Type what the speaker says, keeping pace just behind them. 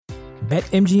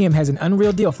BetMGM has an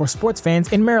unreal deal for sports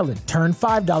fans in Maryland. Turn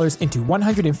 $5 into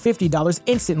 $150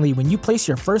 instantly when you place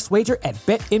your first wager at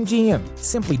BetMGM.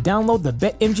 Simply download the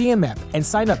BetMGM app and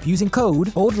sign up using code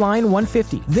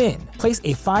OldLine150. Then, place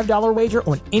a $5 wager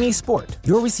on any sport.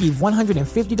 You'll receive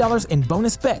 $150 in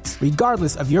bonus bets,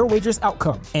 regardless of your wager's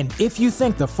outcome. And if you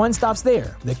think the fun stops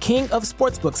there, the king of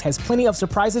sportsbooks has plenty of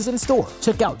surprises in store.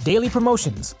 Check out daily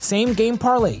promotions, same-game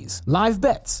parlays, live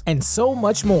bets, and so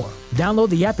much more. Download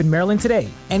the app in Maryland today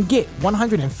and get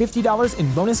 $150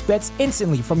 in bonus bets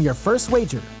instantly from your first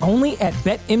wager. Only at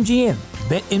BetMGM.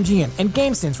 BetMGM and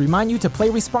GameSense remind you to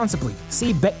play responsibly.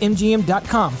 See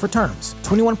BetMGM.com for terms.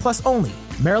 21 plus only.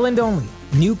 Maryland only.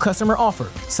 New customer offer.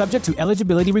 Subject to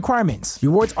eligibility requirements.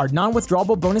 Rewards are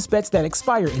non-withdrawable bonus bets that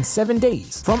expire in 7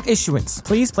 days. From issuance,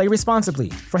 please play responsibly.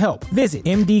 For help, visit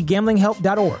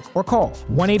mdgamblinghelp.org or call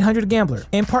 1-800-GAMBLER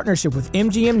in partnership with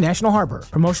MGM National Harbor.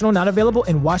 Promotional not available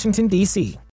in Washington,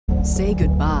 D.C. Say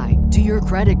goodbye to your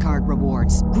credit card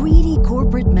rewards. Greedy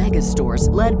corporate mega stores,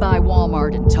 led by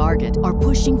Walmart and Target, are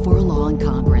pushing for a law in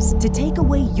Congress to take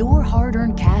away your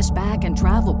hard-earned cash back and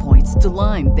travel points to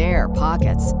line their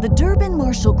pockets. The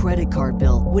Durbin-Marshall credit card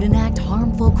bill would enact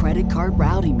harmful credit card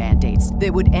routing mandates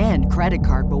that would end credit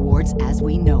card rewards as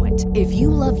we know it. If you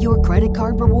love your credit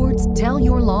card rewards, tell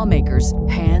your lawmakers,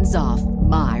 hands off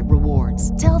my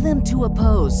rewards. Tell them to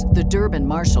oppose the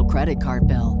Durbin-Marshall credit card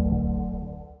bill.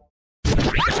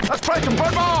 Let's play some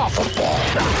football!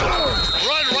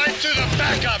 Run right through the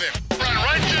back of him. Run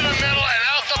right through the middle and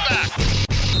out the back.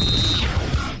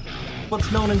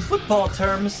 What's known in football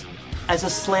terms as a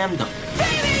slam dunk.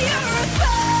 Baby, you're a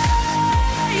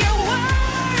firework.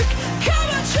 Come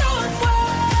on, show 'em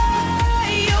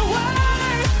why you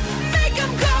work. Make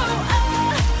 'em go,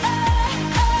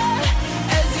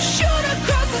 as you shoot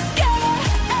across the sky.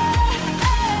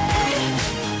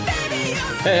 Baby,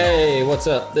 you're a Hey, what's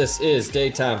up? This is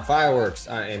Daytime Fireworks.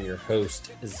 I am your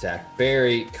host, Zach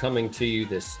Berry, coming to you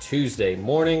this Tuesday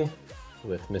morning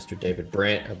with Mr. David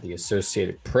Brandt of the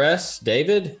Associated Press.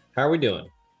 David, how are we doing?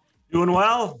 Doing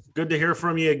well. Good to hear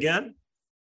from you again.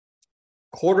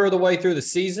 Quarter of the way through the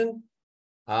season.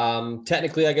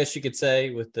 Technically, I guess you could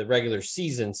say with the regular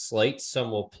season slate,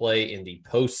 some will play in the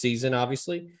postseason,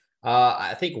 obviously.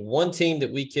 I think one team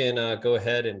that we can go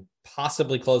ahead and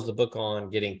possibly close the book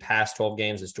on getting past 12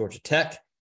 games is Georgia Tech,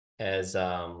 as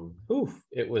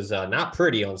it was not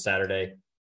pretty on Saturday.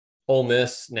 Ole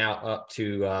Miss now up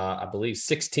to, I believe,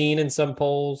 16 in some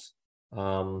polls.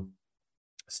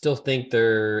 Still think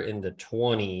they're in the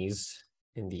 20s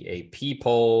in the AP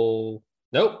poll.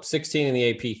 Nope, 16 in the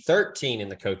AP, 13 in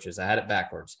the coaches. I had it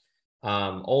backwards.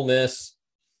 Ole Miss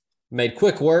made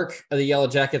quick work of the Yellow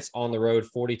Jackets on the road,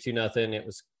 42-0. It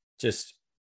was just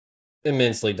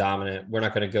immensely dominant. We're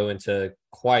not going to go into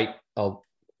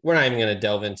we're not even going to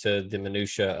delve into the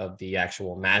minutia of the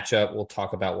actual matchup. We'll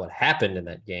talk about what happened in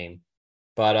that game.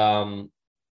 But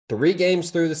 3 games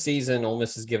through the season, Ole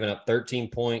Miss has given up 13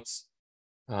 points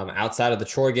outside of the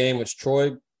Troy game, which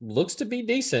Troy looks to be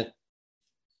decent.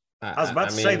 I was about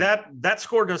to say that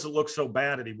score doesn't look so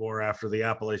bad anymore after the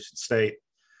Appalachian State.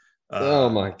 Oh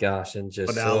my gosh. And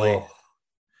just finale.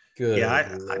 Good.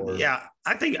 Yeah.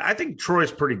 I think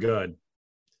Troy's pretty good.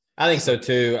 I think so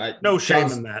too. No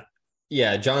shame in that.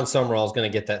 Yeah. John Summerall is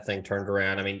going to get that thing turned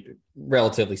around. I mean,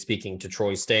 relatively speaking to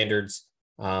Troy's standards.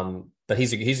 But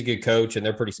he's a good coach and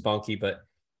they're pretty spunky, but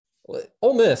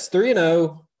Ole Miss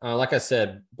 3-0, like I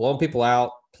said, blowing people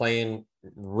out, playing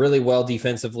really well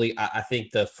defensively. I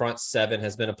think the front seven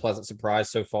has been a pleasant surprise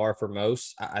so far for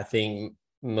most. I think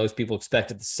most people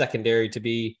expected the secondary to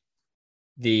be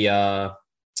the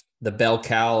bell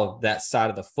cow of that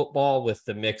side of the football, with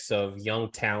the mix of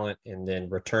young talent and then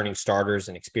returning starters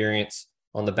and experience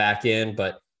on the back end.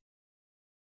 But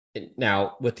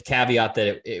now with the caveat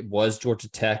that it was Georgia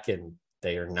Tech and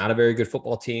they are not a very good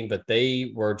football team, but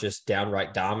they were just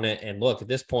downright dominant. And look, at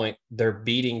this point, they're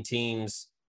beating teams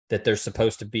that they're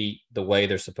supposed to beat the way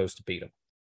they're supposed to beat them.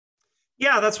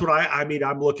 Yeah, that's what I mean.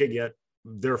 I'm looking at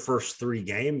their first 3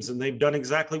 games and they've done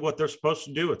exactly what they're supposed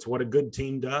to do. It's what a good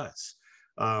team does.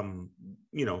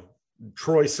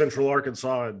 Troy, Central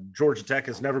Arkansas, and Georgia Tech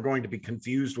is never going to be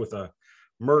confused with a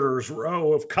murderer's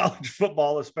row of college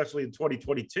football, especially in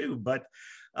 2022. But,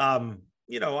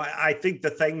 I think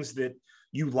the things that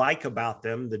you like about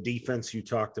them, the defense you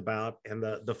talked about, and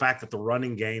the fact that the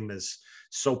running game is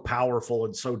so powerful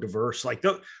and so diverse, like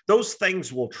those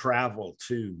things will travel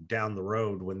too down the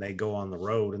road when they go on the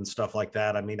road and stuff like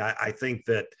that. I mean, I think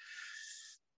that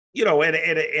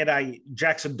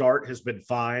Jackson Dart has been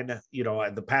fine.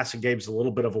 The passing game's a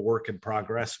little bit of a work in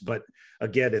progress, but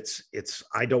again,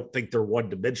 I don't think they're one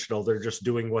dimensional. They're just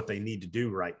doing what they need to do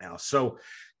right now. So,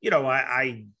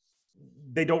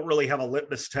 they don't really have a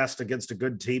litmus test against a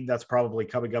good team. That's probably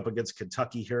coming up against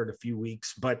Kentucky here in a few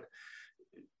weeks. But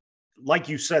like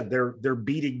you said, they're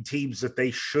beating teams that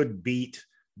they should beat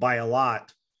by a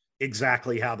lot,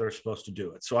 exactly how they're supposed to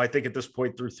do it. So I think at this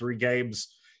point through 3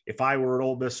 games, if I were an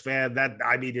Ole Miss fan,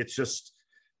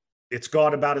 it's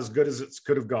gone about as good as it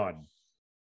could have gone.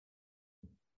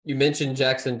 You mentioned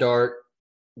Jackson Dart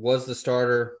was the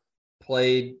starter,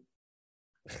 played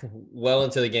well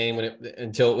into the game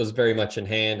until it was very much in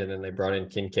hand, and then they brought in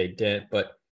Kincaid Dent.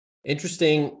 But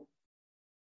interesting,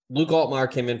 Luke Altmaier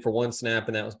came in for 1 snap,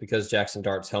 and that was because Jackson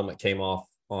Dart's helmet came off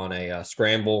on a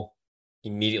scramble.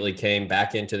 Immediately came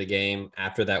back into the game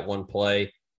after that 1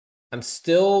 play. I'm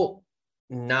still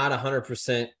not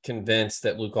 100% convinced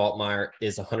that Luke Altmaier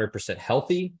is 100%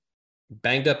 healthy.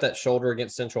 Banged up that shoulder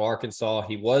against Central Arkansas.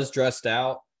 He was dressed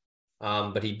out,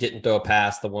 but he didn't throw a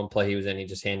pass. The 1 play he was in, he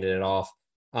just handed it off.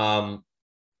 Lane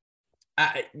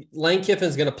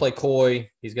Kiffin's going to play coy.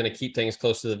 He's going to keep things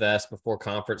close to the vest before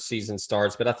conference season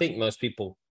starts. But I think most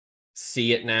people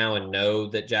see it now and know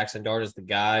that Jackson Dart is the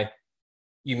guy.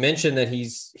 You mentioned that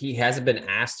he hasn't been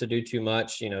asked to do too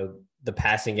much. The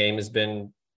passing game has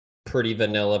been pretty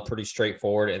vanilla, pretty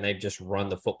straightforward, and they've just run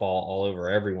the football all over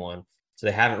everyone. So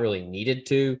they haven't really needed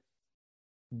to.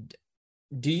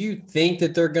 Do you think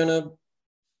that they're going to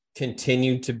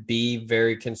continue to be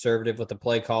very conservative with the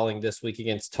play calling this week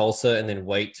against Tulsa and then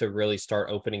wait to really start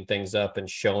opening things up and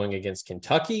showing against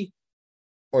Kentucky?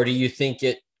 Or do you think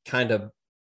it kind of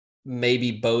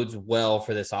maybe bodes well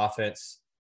for this offense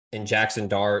and Jackson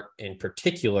Dart in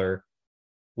particular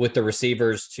with the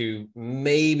receivers to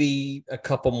maybe a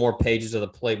couple more pages of the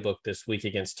playbook this week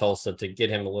against Tulsa to get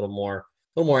him a little more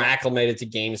acclimated to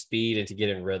game speed and to get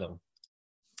in rhythm?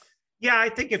 Yeah, I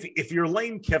think if you're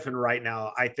Lane Kiffin right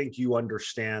now, I think you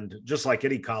understand, just like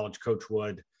any college coach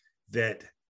would, that,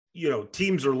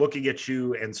 teams are looking at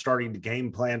you and starting to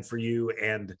game plan for you.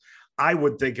 And I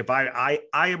would think if I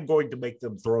am going to make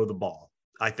them throw the ball.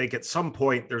 I think at some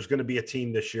point there's going to be a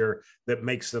team this year that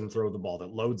makes them throw the ball, that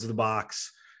loads the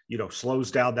box,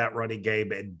 slows down that running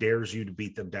game and dares you to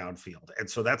beat them downfield. And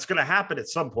so that's going to happen at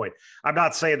some point. I'm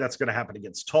not saying that's going to happen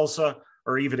against Tulsa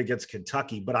or even against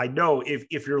Kentucky, but I know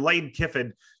if you're Lane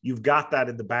Kiffin, you've got that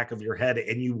in the back of your head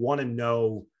and you want to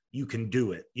know you can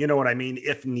do it. You know what I mean?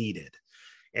 If needed.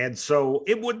 And so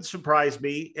it wouldn't surprise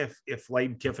me if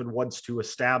Lane Kiffin wants to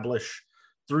establish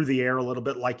through the air a little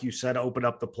bit, like you said, open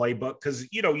up the playbook, because,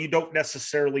 you don't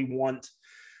necessarily want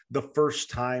the first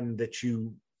time that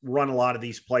you run a lot of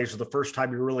these plays or the first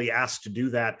time you're really asked to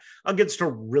do that against a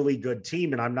really good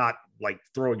team. And I'm not like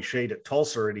throwing shade at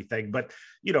Tulsa or anything, but,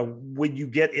 when you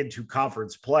get into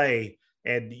conference play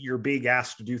and you're being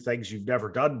asked to do things you've never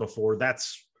done before,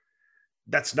 that's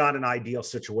not an ideal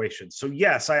situation. So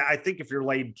yes, I think if you're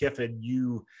Lane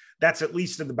Kiffin, that's at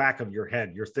least in the back of your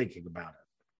head, you're thinking about it.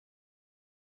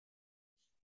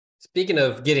 Speaking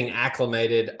of getting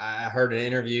acclimated, I heard an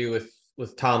interview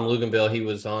with Tom Luganville. He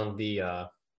was on the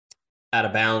Out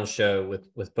of Bounds show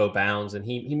with Bo Bounds, and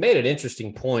he made an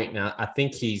interesting point. Now, I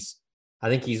think he's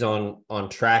on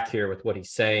track here with what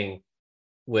he's saying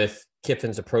with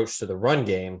Kiffin's approach to the run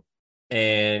game.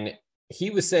 And he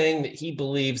was saying that he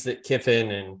believes that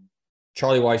Kiffin and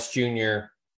Charlie Weiss Jr.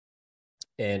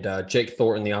 and Jake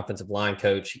Thornton, the offensive line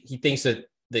coach, he thinks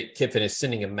that Kiffin is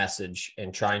sending a message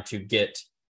and trying to get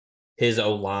his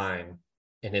O-line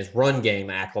and his run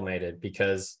game acclimated,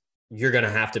 because you're going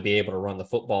to have to be able to run the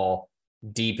football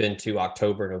deep into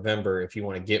October, November, if you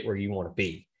want to get where you want to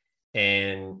be.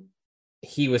 And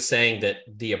he was saying that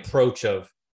the approach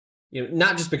of,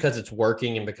 not just because it's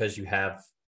working and because you have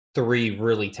 3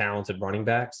 really talented running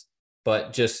backs,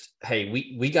 but just, hey,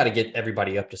 we got to get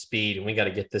everybody up to speed, and we got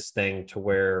to get this thing to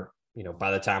where,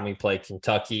 by the time we play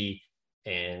Kentucky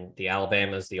and the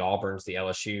Alabamas, the Auburns, the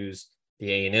LSUs,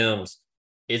 the A&Ms,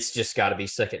 it's just got to be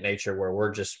second nature, where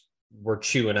we're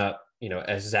chewing up,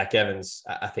 as Zach Evans,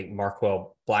 I think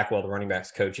Marquell Blackwell, the running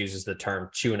backs coach, uses the term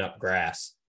chewing up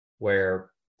grass,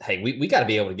 where, hey, we got to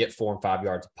be able to get 4 and 5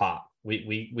 yards a pop.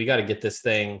 We got to get this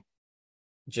thing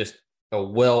just a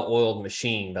well-oiled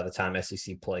machine by the time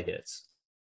SEC play hits.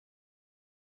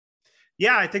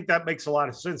 Yeah, I think that makes a lot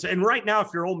of sense. And right now, if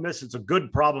you're Ole Miss, it's a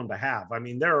good problem to have. I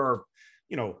mean, there are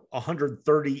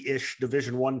 130-ish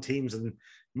Division I teams, and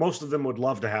most of them would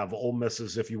love to have Ole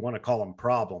Misses, if you want to call them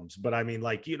problems. But I mean,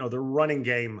 their running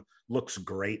game looks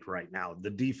great right now. The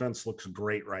defense looks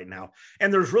great right now.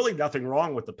 And there's really nothing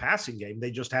wrong with the passing game.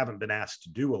 They just haven't been asked to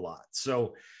do a lot.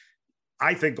 So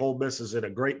I think Ole Miss is in a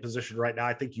great position right now.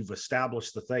 I think you've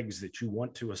established the things that you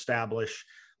want to establish.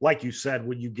 Like you said,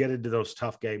 when you get into those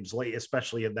tough games late,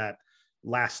 especially in that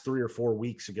last 3 or 4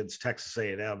 weeks against Texas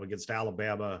A&M, against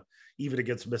Alabama, even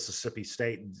against Mississippi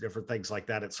State and different things like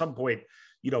that, at some point,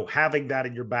 having that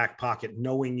in your back pocket,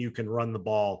 knowing you can run the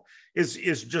ball is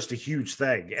just a huge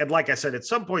thing. And like I said, at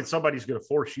some point, somebody's going to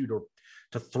force you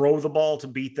to throw the ball to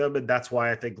beat them. And that's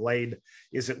why I think Lane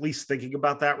is at least thinking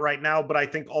about that right now. But I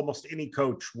think almost any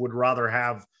coach would rather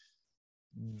have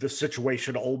the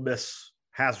situation Ole Miss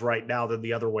has right now than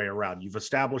the other way around. You've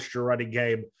established your running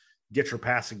game, get your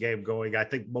passing game going. I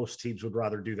think most teams would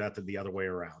rather do that than the other way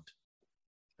around.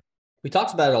 We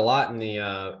talked about it a lot in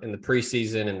the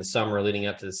preseason and the summer leading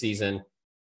up to the season,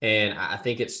 and I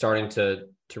think it's starting to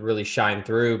really shine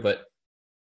through. But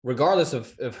regardless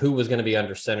of who was going to be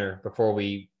under center before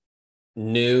we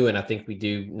knew, and I think we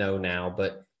do know now,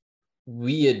 but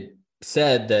we had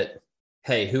said that,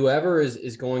 hey, whoever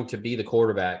is going to be the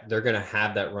quarterback, they're going to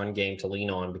have that run game to lean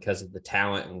on because of the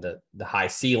talent and the high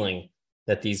ceiling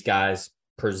that these guys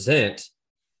present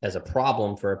as a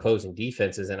problem for opposing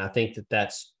defenses. And I think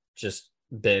that's just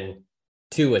been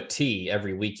to a T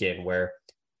every weekend, where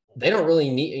they don't really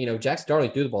need, Jackson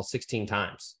Darling threw the ball 16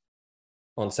 times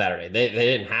on Saturday. They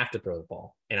didn't have to throw the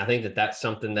ball. And I think that's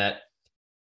something that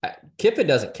Kiffin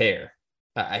doesn't care.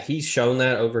 He's shown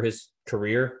that over his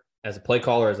career as a play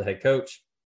caller, as a head coach.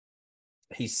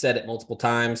 He's said it multiple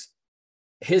times.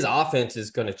 His offense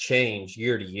is going to change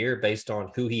year to year based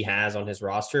on who he has on his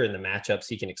roster and the matchups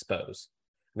he can expose.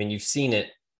 I mean, you've seen it,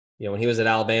 when he was at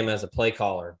Alabama as a play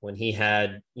caller, when he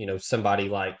had, somebody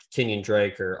like Kenyon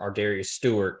Drake or Ardarius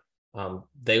Stewart,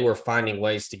 they were finding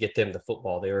ways to get them the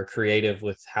football. They were creative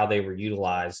with how they were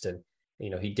utilized. And,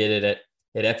 he did it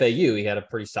at FAU. He had a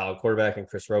pretty solid quarterback in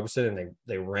Chris Robeson, and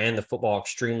they ran the football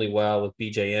extremely well with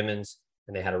BJ Emmons,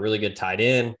 and they had a really good tight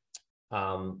end.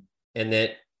 And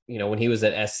that, when he was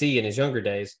at SC in his younger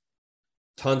days,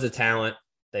 tons of talent.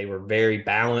 They were very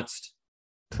balanced,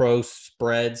 pro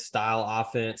spread style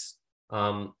offense.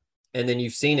 And then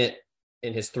you've seen it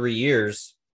in his 3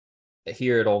 years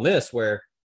here at Ole Miss, where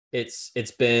it's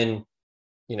been,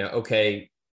 okay,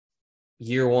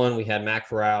 year one, we had Matt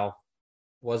Corral,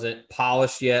 wasn't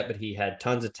polished yet, but he had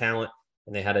tons of talent,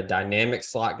 and they had a dynamic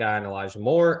slot guy in Elijah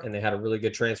Moore, and they had a really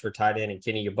good transfer tight end in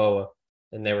Kenny Yeboah,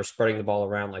 and they were spreading the ball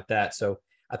around like that. So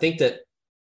I think that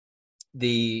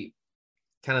the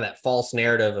kind of that false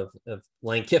narrative of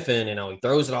Lane Kiffin, he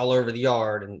throws it all over the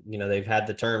yard, and, they've had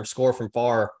the term score from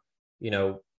far,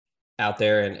 out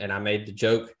there. And I made the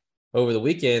joke over the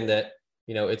weekend that,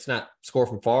 it's not score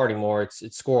from far anymore.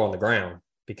 It's score on the ground,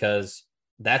 because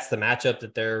that's the matchup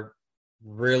that they're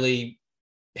really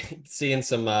seeing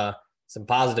some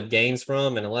positive gains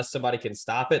from. And unless somebody can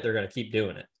stop it, they're going to keep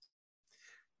doing it.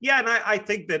 Yeah, and I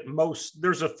think that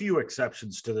there's a few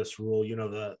exceptions to this rule.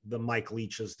 The Mike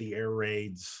Leaches, the air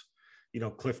raids,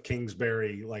 Cliff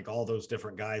Kingsbury, like all those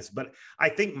different guys. But I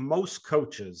think most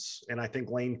coaches, and I think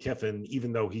Lane Kiffin,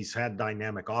 even though he's had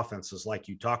dynamic offenses like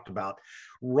you talked about,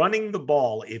 running the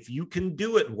ball, if you can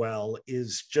do it well,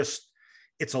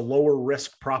 it's a lower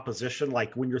risk proposition.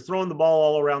 Like when you're throwing the ball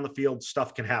all around the field,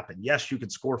 stuff can happen. Yes, you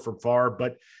can score from far,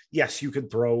 but yes, you can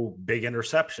throw big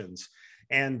interceptions.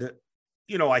 And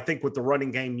I think with the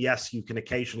running game, yes, you can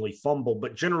occasionally fumble,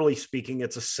 but generally speaking,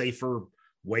 it's a safer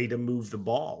way to move the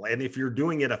ball. And if you're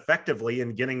doing it effectively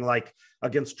and getting, like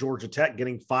against Georgia Tech,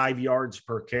 getting 5 yards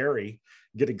per carry,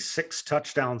 getting 6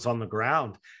 touchdowns on the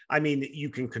ground, I mean, you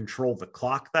can control the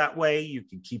clock that way. You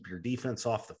can keep your defense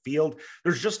off the field.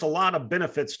 There's just a lot of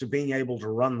benefits to being able to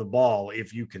run the ball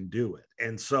if you can do it.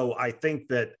 And so I think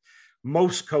that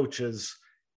most coaches,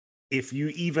 if you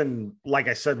even, like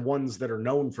I said, ones that are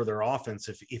known for their offense,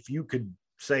 if you could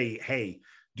say, hey,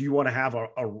 do you want to have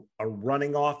a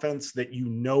running offense that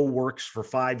works for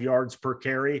 5 yards per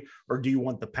carry, or do you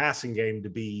want the passing game to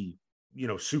be,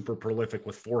 super prolific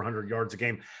with 400 yards a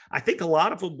game? I think a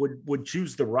lot of them would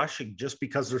choose the rushing, just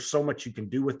because there's so much you can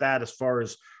do with that as far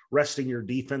as resting your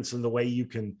defense and the way you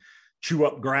can chew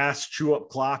up grass, chew up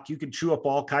clock. You can chew up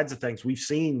all kinds of things. We've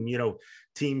seen,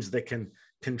 teams that can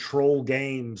control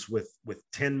games with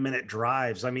 10-minute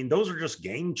drives. I mean, those are just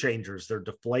game changers. They're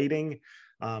deflating.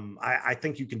 I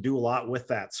think you can do a lot with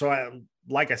that. So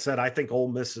like I said, I think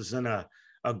Ole Miss is in a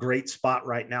great spot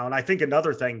right now. And I think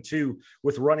another thing too,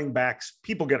 with running backs,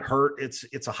 people get hurt.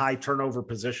 It's a high turnover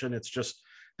position. It's just,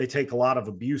 they take a lot of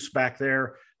abuse back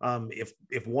there.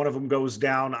 If one of them goes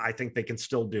down, I think they can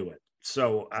still do it.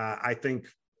 So I think,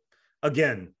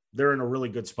 again, they're in a really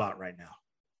good spot right now.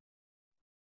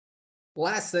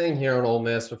 Last thing here on Ole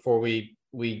Miss before we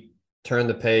turn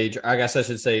the page, I guess I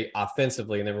should say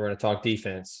offensively, and then we're going to talk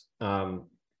defense.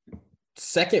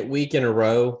 Second week in a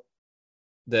row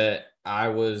that I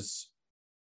was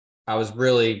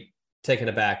really taken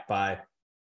aback by.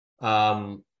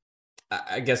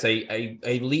 I guess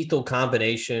a lethal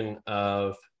combination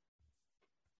of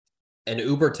an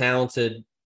uber talented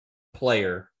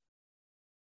player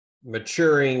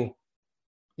maturing,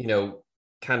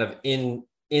 kind of in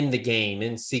the game,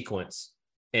 in sequence,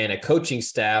 and a coaching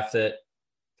staff that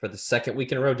for the second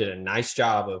week in a row did a nice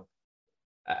job of,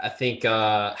 I think,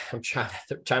 I'm trying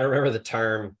to remember the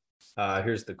term.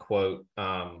 Here's the quote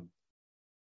from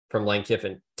Lane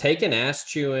Kiffin: take an ass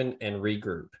chewing and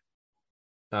regroup.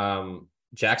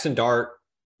 Jackson Dart,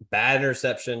 bad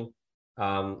interception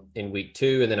in week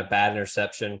 2, and then a bad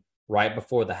interception right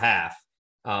before the half.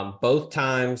 Both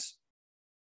times,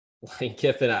 Lane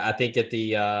Kiffin, I think at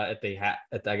the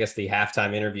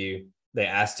halftime interview, they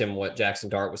asked him what Jackson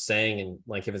Dart was saying, and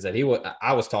Lane Kiffin said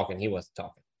I was talking, he wasn't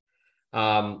talking.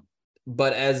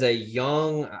 But as a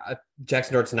young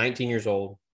Jackson Dart's 19 years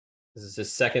old. This is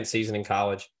his second season in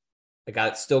college. A guy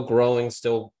that's still growing,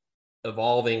 still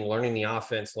evolving, learning the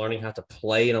offense, learning how to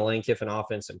play in a Lane Kiffin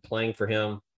offense and playing for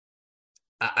him.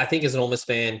 I think as an Ole Miss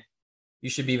fan, you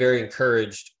should be very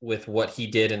encouraged with what he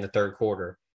did in the third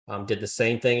quarter. Did the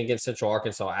same thing against Central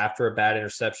Arkansas after a bad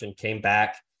interception, came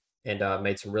back and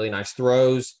made some really nice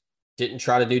throws, didn't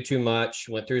try to do too much,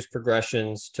 went through his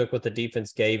progressions, took what the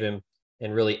defense gave him,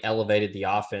 and really elevated the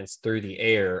offense through the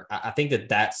air. I think that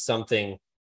that's something,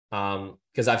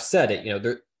 because I've said it,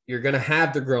 you're going to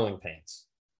have the growing pains.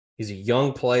 He's a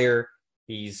young player.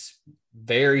 He's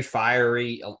very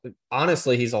fiery.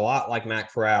 Honestly, he's a lot like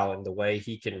Matt Corral in the way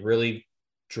he can really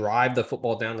drive the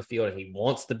football down the field, and he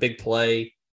wants the big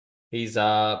play. He's,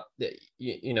 as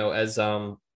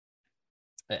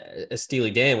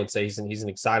Steely Dan would say, he's an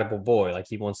excitable boy. Like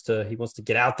he wants to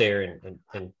get out there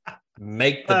and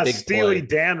make the big Steely play.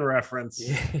 Dan reference.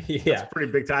 Yeah, that's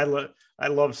pretty big. I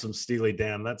love some Steely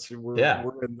Dan.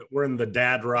 We're in the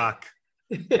dad rock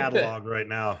catalog right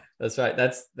now. That's right.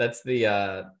 That's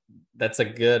a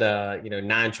good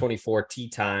 924 tea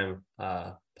time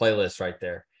playlist right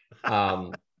there.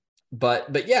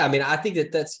 But yeah, I mean, I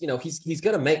think that's he's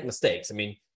going to make mistakes. I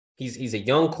mean, he's a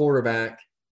young quarterback.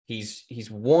 He's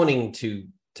wanting to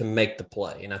make the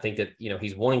play, and I think that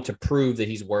he's wanting to prove that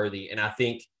he's worthy. And I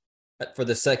think for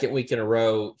the second week in a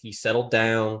row, he settled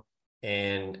down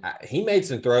and he made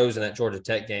some throws in that Georgia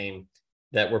Tech game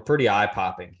that were pretty eye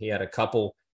popping. He had a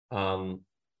couple, no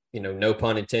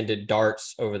pun intended,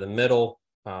 darts over the middle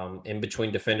in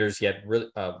between defenders. He had really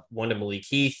one to Malik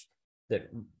Heath that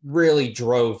really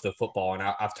drove the football. And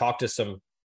I've talked to some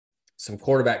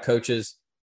quarterback coaches,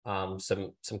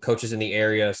 some coaches in the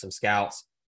area, some scouts,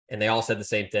 and they all said the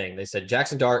same thing. They said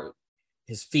Jackson Dart,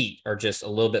 his feet are just a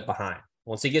little bit behind.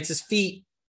 Once he gets his feet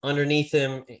underneath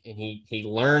him and he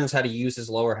learns how to use his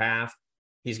lower half,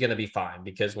 he's going to be fine.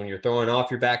 Because when you're throwing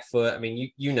off your back foot, I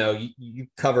mean, you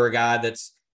cover a guy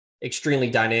that's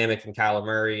extremely dynamic in Kyler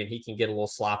Murray, and he can get a little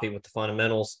sloppy with the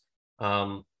fundamentals.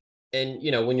 And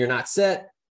when you're not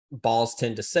set, balls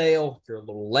tend to sail. You're a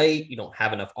little late. You don't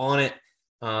have enough on it.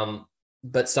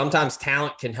 But sometimes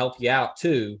talent can help you out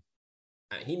too.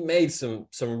 He made some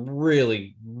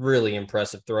really, really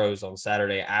impressive throws on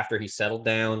Saturday after he settled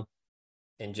down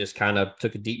and just kind of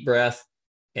took a deep breath.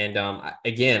 And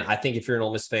again, I think if you're an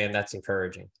Ole Miss fan, that's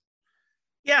encouraging.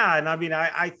 Yeah, and I mean,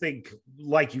 I think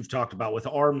like you've talked about with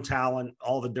arm talent,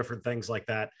 all the different things like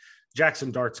that,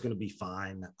 Jackson Dart's going to be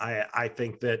fine. I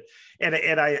think that, and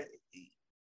I,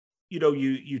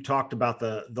 you talked about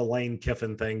the Lane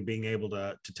Kiffin thing, being able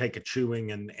to take a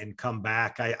chewing and come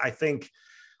back. I think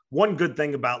one good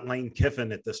thing about Lane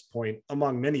Kiffin at this point,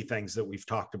 among many things that we've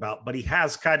talked about, but he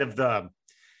has kind of the,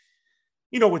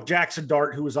 with Jackson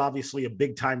Dart, who was obviously a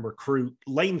big time recruit,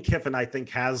 Lane Kiffin, I think,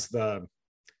 has the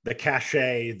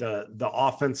cachet, the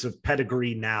offensive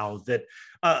pedigree now that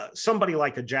somebody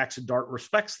like a Jackson Dart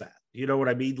respects that. You know what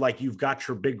I mean? Like, you've got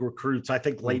your big recruits. I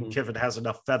think Lane Kiffin has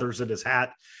enough feathers in his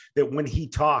hat that when he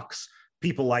talks,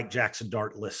 people like Jackson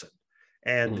Dart listen.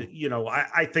 And,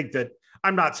 I think that,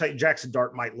 I'm not saying Jackson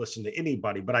Dart might listen to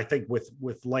anybody, but I think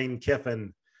with Lane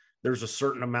Kiffin, there's a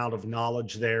certain amount of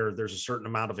knowledge there. There's a certain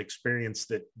amount of experience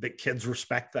that kids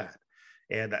respect that.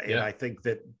 And I think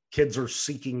that kids are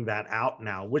seeking that out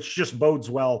now, which just bodes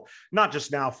well, not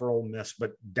just now for Ole Miss,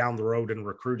 but down the road in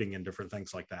recruiting and different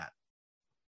things like that.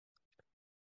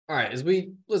 All right,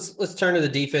 let's turn to the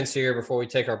defense here before we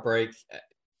take our break.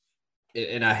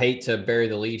 And I hate to bury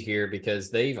the lead here because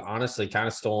they've honestly kind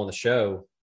of stolen the show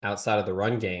outside of the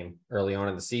run game early on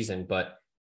in the season, but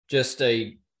just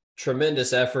a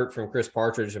tremendous effort from Chris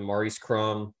Partridge and Maurice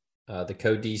Crum, the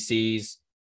co-DCs.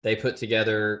 They put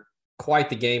together quite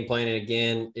the game plan. And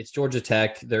again, it's Georgia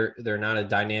Tech. They're not a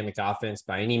dynamic offense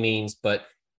by any means, but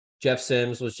Jeff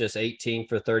Sims was just 18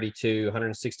 for 32,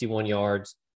 161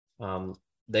 yards.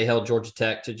 They held Georgia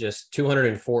Tech to just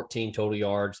 214 total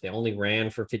yards. They only ran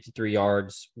for 53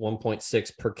 yards,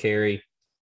 1.6 per carry.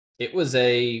 It was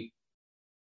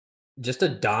just a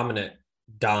dominant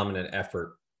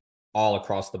effort all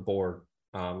across the board.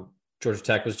 Georgia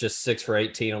Tech was just 6 for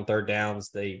 18 on third downs.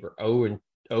 They were 0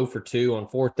 for 2 on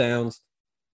fourth downs.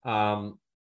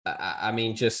 I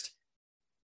mean, just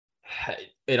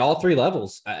at all three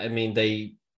levels. I mean,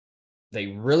 they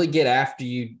really get after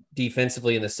you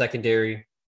defensively in the secondary.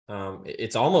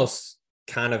 It's almost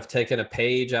kind of taken a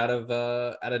page out of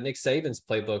Nick Saban's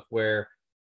playbook, where,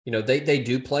 you know, they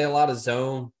do play a lot of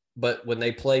zone, but when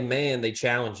they play man, they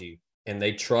challenge you, and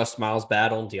they trust Miles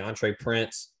Battle and DeAndre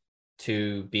Prince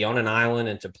to be on an island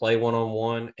and to play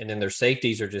one-on-one. And then their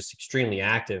safeties are just extremely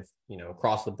active, you know,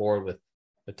 across the board with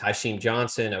Tysheem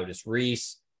Johnson, Otis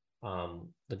Reese,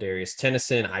 Ladarius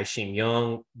Tennyson, Isheem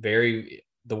Young.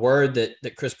 The word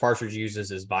that Chris Partridge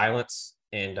uses is violence.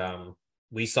 And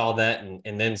we saw that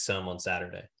and then some on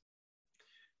Saturday.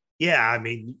 Yeah, I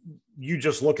mean, you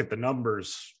just look at the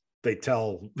numbers. They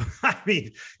tell, I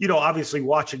mean, you know, obviously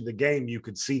watching the game, you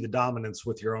could see the dominance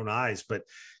with your own eyes. But,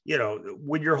 you know,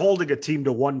 when you're holding a team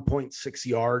to 1.6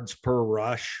 yards per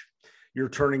rush, you're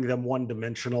turning them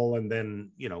one-dimensional, and then,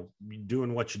 you know,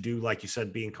 doing what you do, like you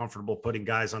said, being comfortable putting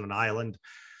guys on an island.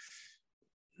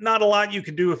 Not a lot you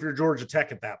can do if you're Georgia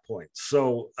Tech at that point.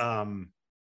 So,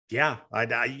 yeah,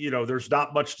 I you know, there's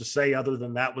not much to say other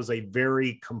than that was a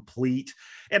very complete.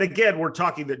 And again, we're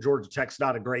talking that Georgia Tech's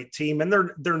not a great team, and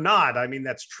they're not. I mean,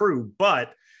 that's true,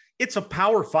 but it's a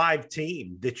Power 5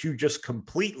 team that you just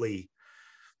completely,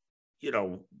 you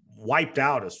know, wiped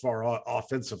out as far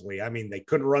offensively. I mean, they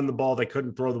couldn't run the ball, they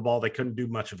couldn't throw the ball, they couldn't do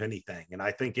much of anything. And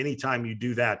I think anytime you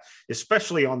do that,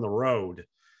 especially on the road,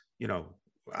 you know,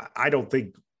 I don't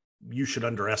think you should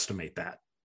underestimate that.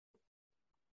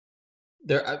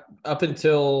 There, up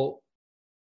until,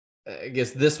 I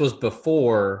guess this was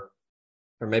before,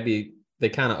 or maybe they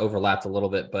kind of overlapped a little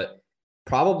bit, but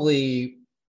probably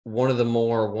one of the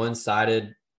more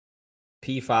one-sided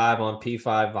P5 on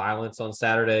P5 violence on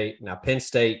Saturday. Now, Penn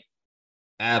State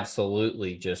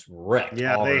absolutely just wrecked.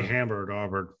 Yeah, Auburn. they hammered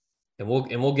Auburn, and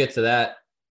we'll get to that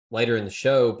later in the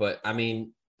show. But I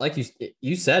mean, like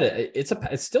you said it,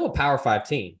 it's still a Power 5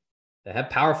 team. They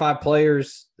have Power 5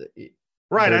 players.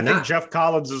 Right. I think Jeff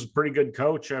Collins is a pretty good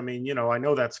coach. I mean, you know, I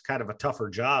know that's kind of a tougher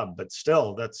job, but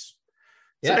still, it's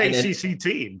an ACC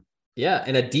team. Yeah,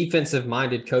 and a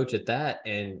defensive-minded coach at that.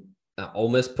 And Ole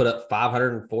Miss put up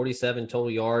 547 total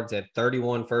yards at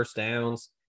 31 first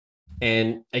downs.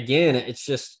 And again, it's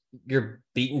just you're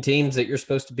beating teams that you're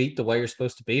supposed to beat the way you're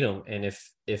supposed to beat them. And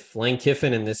if Lane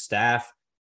Kiffin and this staff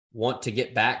want to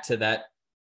get back to that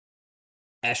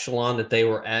echelon that they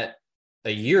were at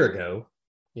a year ago,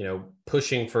 you know,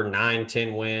 pushing for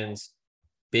 9-10 wins,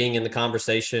 being in the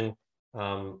conversation,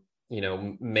 you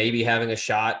know, maybe having a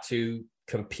shot to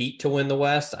compete to win the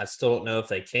West. I still don't know if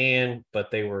they can,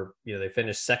 but they were, you know, they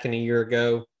finished second a year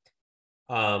ago.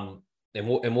 And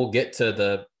we'll get to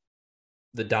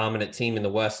the dominant team in the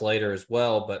West later as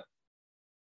well. But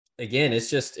again,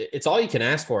 it's all you can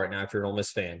ask for right now if you're an Ole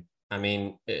Miss fan. I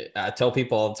mean, I tell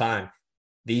people all the time,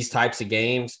 these types of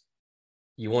games,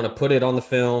 you want to put it on the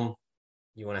film,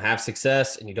 you want to have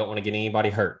success, and you don't want to get anybody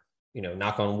hurt. You know,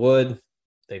 knock on wood.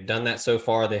 They've done that so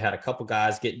far. They had a couple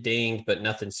guys get dinged, but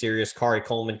nothing serious. Kari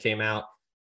Coleman came out,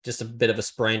 just a bit of a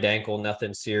sprained ankle,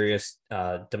 nothing serious.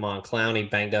 Damon Clowney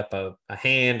banged up a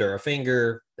hand or a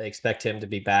finger. They expect him to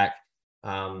be back.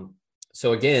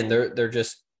 So again, they're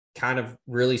just kind of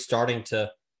really starting to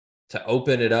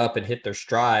open it up and hit their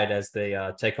stride as they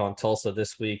take on Tulsa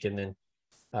this week and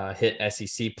then hit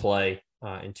SEC play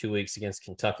in 2 weeks against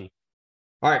Kentucky.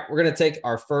 All right, we're going to take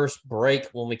our first break.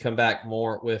 When we come back,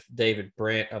 more with David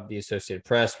Brandt of the Associated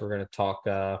Press. We're going to talk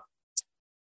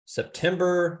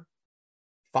September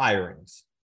firings.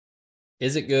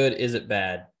 Is it good? Is it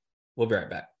bad? We'll be right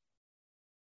back.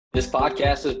 This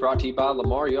podcast is brought to you by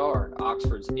Lamar Yard,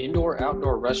 Oxford's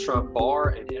indoor-outdoor restaurant, bar,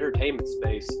 and entertainment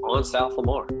space on South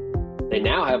Lamar. They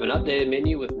now have an updated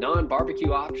menu with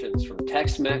non-barbecue options from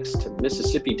Tex-Mex to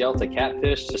Mississippi Delta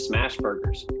catfish to smash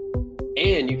burgers.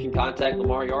 And you can contact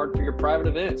Lamar Yard for your private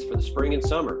events for the spring and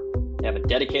summer. They have a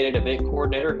dedicated event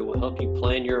coordinator who will help you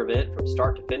plan your event from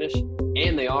start to finish,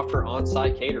 and they offer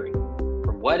on-site catering.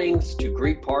 From weddings to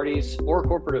Greek parties or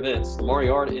corporate events, Lamar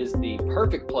Yard is the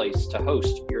perfect place to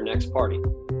host your next party.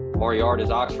 Lamar Yard is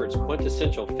Oxford's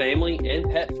quintessential family and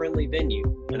pet-friendly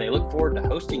venue, and they look forward to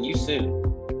hosting you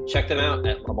soon. Check them out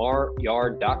at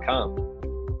lamaryard.com.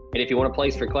 And if you want a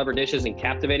place for clever dishes and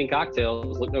captivating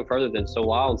cocktails, look no further than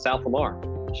Solal in South Lamar.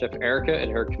 Chef Erica and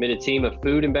her committed team of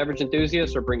food and beverage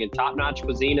enthusiasts are bringing top-notch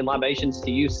cuisine and libations to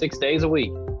you 6 days a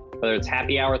week. Whether it's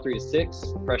happy hour 3 to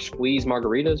 6, fresh squeeze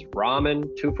margaritas, ramen,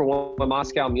 2-for-1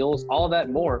 Moscow mules, all of that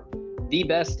and more, the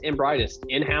best and brightest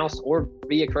in-house or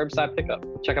via curbside pickup.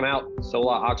 Check them out,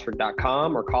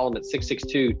 solaoxford.com, or call them at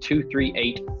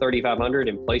 662-238-3500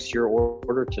 and place your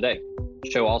order today.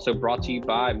 Show also brought to you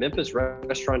by Memphis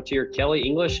restaurateur Kelly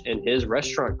English and his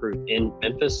restaurant group in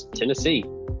Memphis, Tennessee.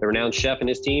 The renowned chef and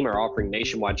his team are offering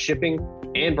nationwide shipping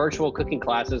and virtual cooking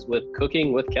classes with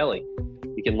Cooking with Kelly.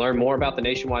 You can learn more about the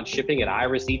nationwide shipping at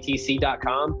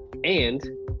irisetc.com, and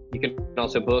you can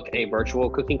also book a virtual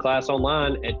cooking class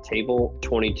online at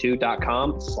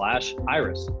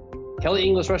table22.com/iris. Kelly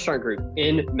English Restaurant Group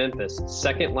in Memphis,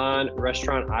 Second Line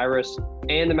Restaurant Iris,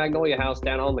 and the Magnolia House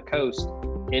down on the coast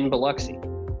in Biloxi.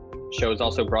 The show is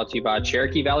also brought to you by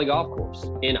Cherokee Valley Golf Course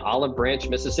in Olive Branch,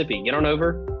 Mississippi. Get on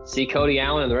over, see Cody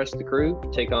Allen and the rest of the crew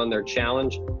take on their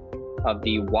challenge of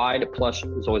the wide plush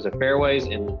Zoysia fairways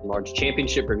and large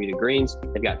championship Bermuda greens.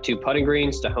 They've got 2 putting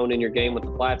greens to hone in your game with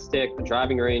the flat stick, a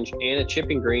driving range, and a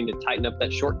chipping green to tighten up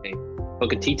that short game.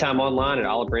 Book a tee time online at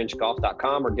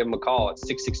olivebranchgolf.com or give them a call at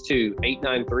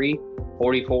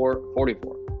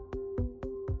 662-893-4444.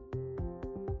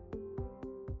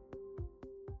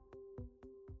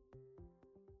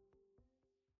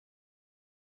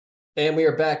 And we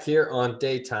are back here on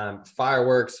Daytime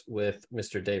Fireworks with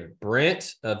Mr. David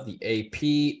Brandt of the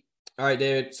AP. All right,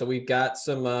 David. So we've got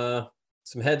some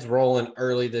heads rolling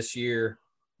early this year.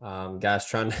 Guys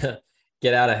trying to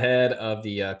get out ahead of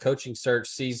the coaching search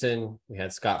season. We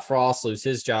had Scott Frost lose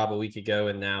his job a week ago,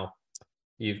 and now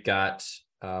you've got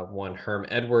one Herm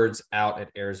Edwards out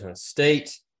at Arizona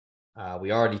State.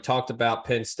 We already talked about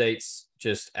Penn State's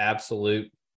just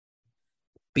absolute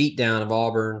beatdown of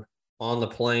Auburn on the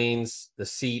Plains. The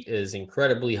seat is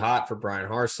incredibly hot for Brian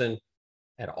Harsin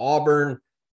at Auburn,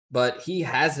 but he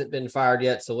hasn't been fired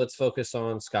yet. So let's focus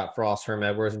on Scott Frost, Herm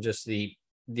Edwards, and just the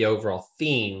overall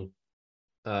theme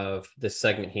of this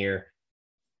segment here.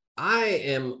 I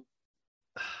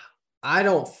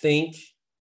think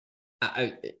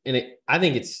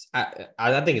it's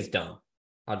dumb.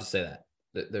 I'll just say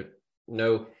that.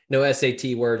 No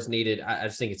SAT words needed. I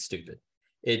just think it's stupid.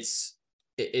 It's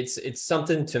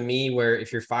something to me where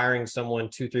if you're firing someone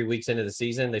 2-3 weeks into the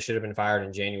season, they should have been fired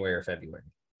in January or February.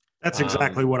 That's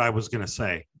exactly what I was going to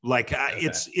say. Like, okay.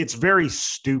 It's very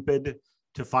stupid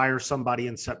to fire somebody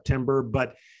in September,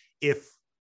 but if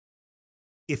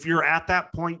you're at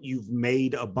that point, you've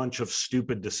made a bunch of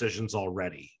stupid decisions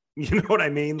already. You know what I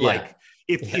mean? Yeah. Like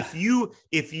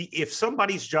if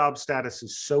somebody's job status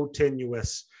is so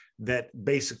tenuous that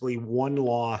basically one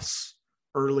loss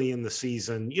early in the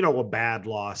season, a bad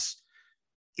loss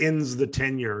ends the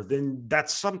tenure, then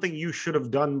that's something you should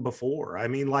have done before. I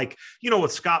mean,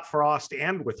 with Scott Frost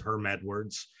and with Herm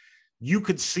Edwards, you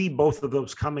could see both of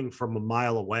those coming from a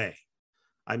mile away.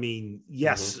 I mean,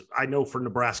 yes, I know for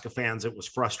Nebraska fans, it was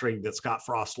frustrating that Scott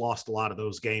Frost lost a lot of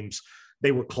those games.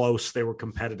 They were close. They were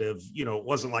competitive. It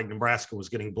wasn't like Nebraska was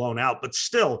getting blown out, but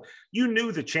still, you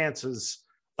knew the chances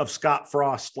of Scott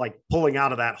Frost pulling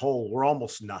out of that hole were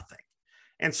almost nothing.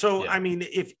 And so, yeah. I mean,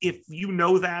 if you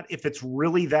know that, if it's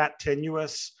really that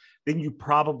tenuous, then you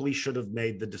probably should have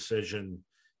made the decision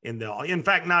in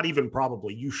fact, not even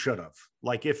probably, you should have.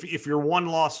 If you're one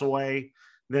loss away,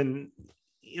 then,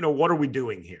 what are we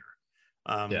doing here?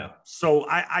 So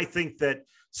I think that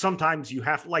sometimes you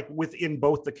have, within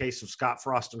both the case of Scott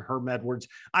Frost and Herm Edwards,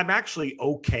 I'm actually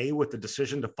okay with the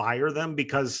decision to fire them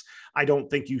because I don't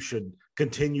think you should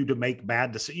continue to make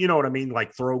bad decisions. You know what I mean?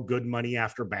 Throw good money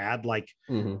after bad.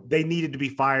 They needed to be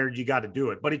fired. You got to do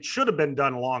it. But it should have been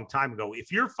done a long time ago.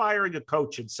 If you're firing a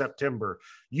coach in September,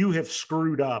 you have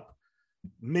screwed up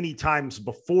many times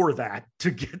before that to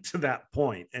get to that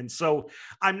point. And so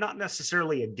I'm not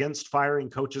necessarily against firing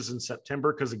coaches in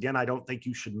September because, again, I don't think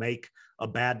you should make a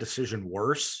bad decision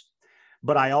worse.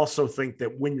 But I also think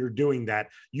that when you're doing that,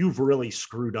 you've really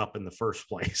screwed up in the first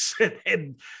place.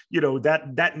 and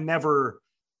that never,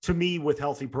 to me, with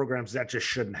healthy programs, that just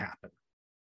shouldn't happen.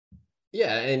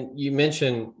 Yeah. And you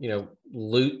mentioned,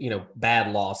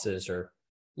 bad losses or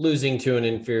losing to an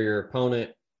inferior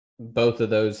opponent. Both of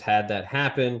those had that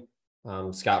happen.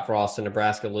 Scott Frost in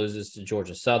Nebraska loses to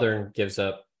Georgia Southern, gives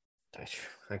up,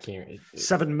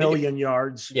 7 million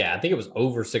yards. Yeah, I think it was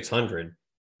over 600.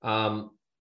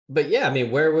 But yeah, I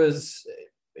mean, where was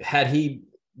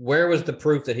the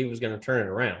proof that he was going to turn it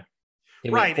around?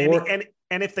 Right.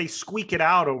 And if they squeak it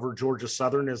out over Georgia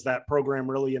Southern, is that program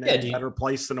really in a better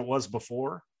place than it was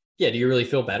before? Yeah. Do you really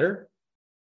feel better?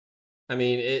 I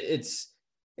mean,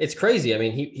 it's crazy. I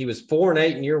mean, he was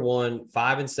 4-8 in year one,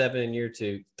 5-7 in year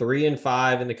two,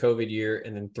 3-5 in the COVID year,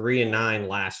 and then 3-9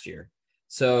 last year.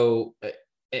 So,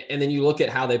 and then you look at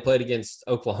how they played against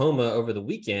Oklahoma over the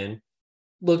weekend,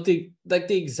 looked like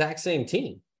the exact same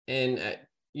team. And,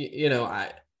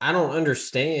 I don't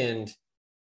understand.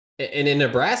 And in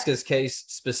Nebraska's case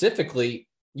specifically,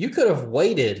 you could have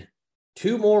waited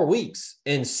 2 more weeks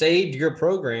and saved your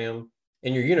program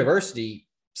and your university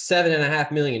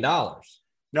 $7.5 million.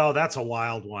 No, that's a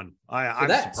wild one. I'm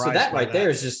surprised. So that right there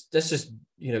is that's just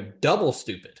double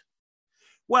stupid.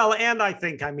 Well, and I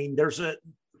think, I mean, there's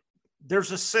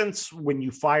a sense when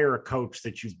you fire a coach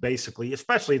that you've basically,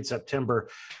 especially in September,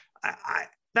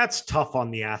 that's tough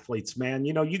on the athletes, man.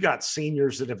 You got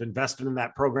seniors that have invested in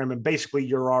that program, and basically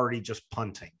you're already just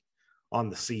punting on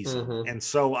the season. Mm-hmm. And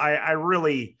so I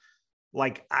really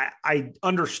I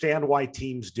understand why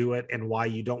teams do it and why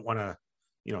you don't want to,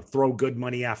 throw good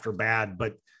money after bad,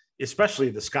 but especially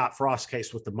the Scott Frost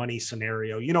case with the money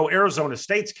scenario. Arizona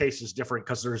State's case is different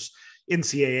because there's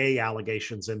NCAA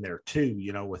allegations in there too,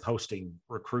 with hosting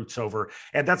recruits over.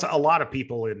 And that's a lot of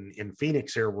people in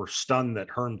Phoenix here were stunned that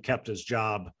Herm kept his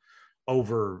job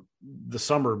over the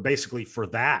summer, basically for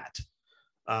that.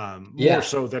 More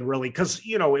so than really, because,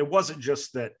 it wasn't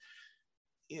just that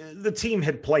the team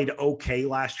had played okay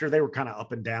last year. They were kind of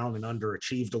up and down and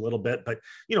underachieved a little bit, but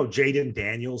Jaden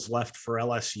Daniels left for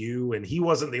LSU, and he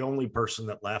wasn't the only person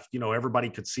that left. Everybody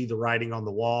could see the writing on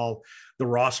the wall. The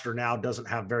roster now doesn't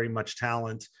have very much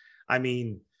talent. I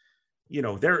mean, they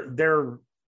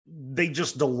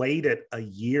just delayed it a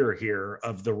year here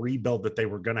of the rebuild that they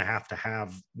were going to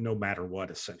have no matter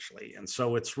what, essentially. And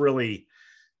so it's really,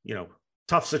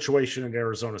 tough situation in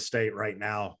Arizona State right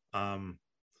now.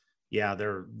 Yeah,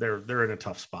 they're in a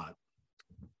tough spot.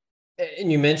 And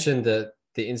you mentioned the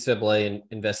NCAA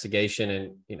investigation,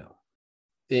 and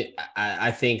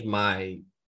I think my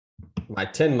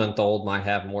 10-month-old might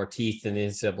have more teeth than the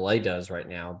NCAA does right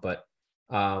now, but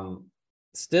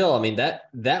still, I mean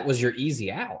that was your easy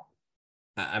out.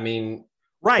 I mean,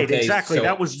 right, okay, exactly.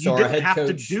 So, you didn't have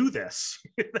to do this.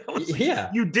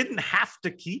 You didn't have to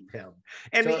keep him.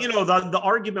 And the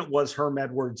argument was Herm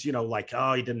Edwards, he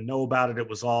didn't know about it. It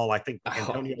was all, I think,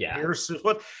 Antonio Pierce is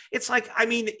what it's like. I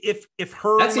mean, if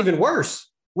Herm, that's even worse.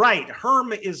 Right.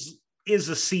 Herm is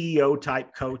a CEO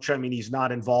type coach. I mean, he's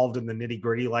not involved in the nitty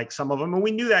gritty like some of them. And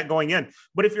we knew that going in,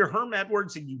 but if you're Herm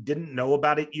Edwards and you didn't know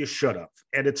about it, you should have.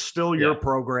 And it's still your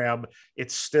program.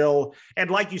 It's still, and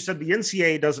like you said, the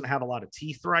NCAA doesn't have a lot of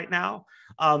teeth right now.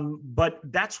 But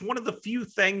that's one of the few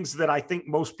things that I think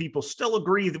most people still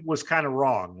agree that was kind of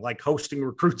wrong, like hosting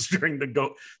recruits during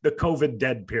the COVID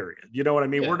dead period. You know what I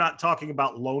mean? We're not talking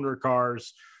about loaner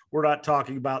cars. We're not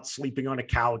talking about sleeping on a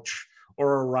couch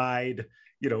or a ride,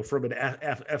 from an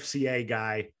FCA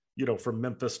guy, from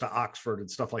Memphis to Oxford and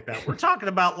stuff like that. We're talking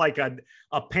about like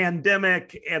a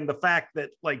pandemic, and the fact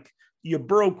that you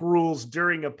broke rules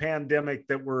during a pandemic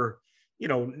that were,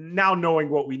 now knowing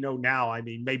what we know now, I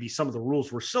mean, maybe some of the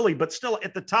rules were silly, but still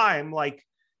at the time,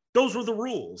 those were the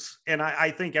rules. And I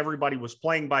think everybody was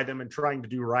playing by them and trying to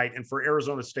do right. And for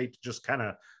Arizona State to just kind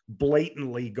of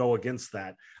blatantly go against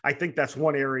that, I think that's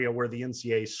one area where the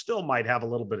NCAA still might have a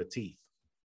little bit of teeth.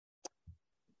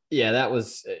 Yeah, that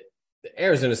was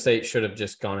Arizona State should have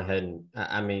just gone ahead and,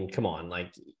 I mean, come on,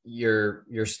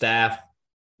 your staff,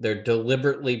 they're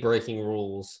deliberately breaking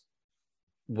rules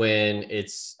when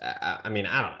it's, I don't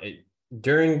know,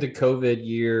 during the COVID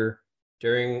year,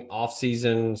 during off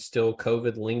season, still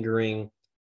COVID lingering,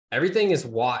 everything is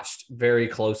watched very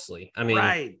closely. I mean,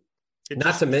 right.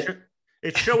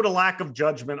 It showed a lack of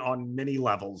judgment on many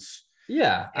levels.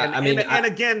 Yeah. And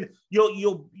again,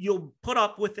 you'll put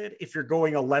up with it if you're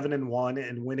going 11-1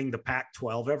 and winning the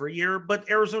Pac-12 every year, but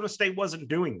Arizona State wasn't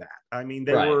doing that. I mean,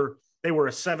 they were a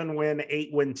 7-win,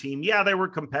 8-win team. Yeah, they were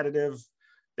competitive.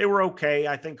 They were okay.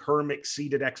 I think Herm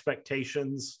exceeded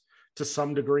expectations to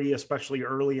some degree, especially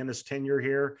early in his tenure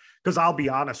here. Because I'll be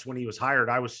honest, when he was hired,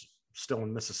 I was still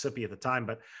in Mississippi at the time,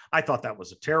 but I thought that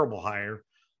was a terrible hire.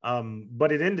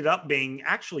 But it ended up being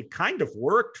actually kind of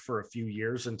worked for a few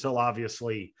years until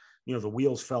obviously, the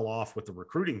wheels fell off with the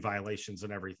recruiting violations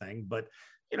and everything. But,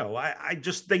 I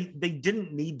just, they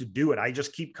didn't need to do it. I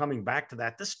just keep coming back to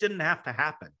that. This didn't have to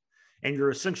happen. And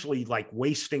you're essentially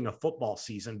wasting a football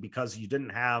season because you didn't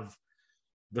have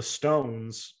the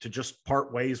stones to just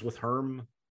part ways with Herm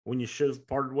when you should have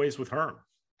parted ways with Herm.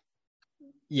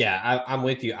 Yeah, I'm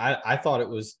with you. I thought it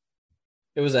was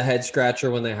a head scratcher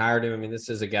when they hired him. I mean, this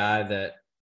is a guy that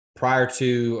prior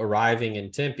to arriving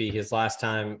in Tempe, his last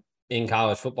time in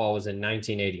college football was in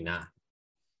 1989.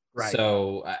 Right.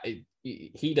 So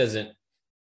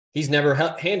he's never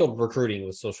handled recruiting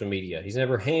with social media. He's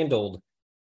never handled,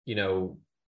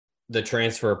 the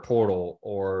transfer portal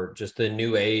or just the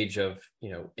new age of,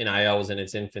 NIL was in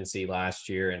its infancy last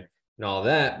year and all of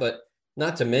that. But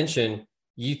not to mention,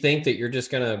 you think that you're just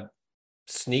going to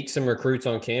sneak some recruits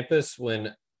on campus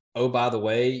when, oh, by the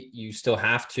way, you still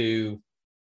have to,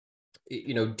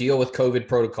 deal with COVID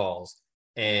protocols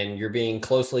and you're being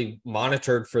closely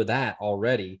monitored for that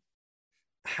already.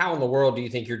 How in the world do you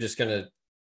think you're just going to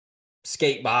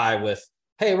skate by with,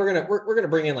 hey, we're gonna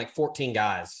bring in like 14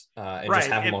 guys and just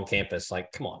have them on campus?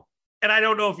 Like, come on. And I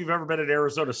don't know if you've ever been at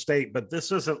Arizona State, but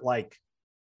this isn't like,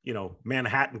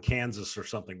 Manhattan, Kansas or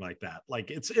something like that.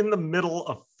 Like, it's in the middle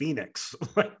of Phoenix.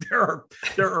 Like, there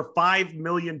are 5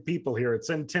 million people here. It's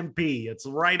in Tempe. It's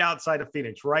right outside of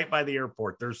Phoenix, right by the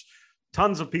airport. There's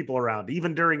tons of people around,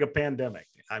 even during a pandemic.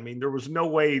 I mean, there was no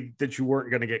way that you weren't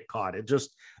going to get caught. It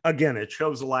just, again, it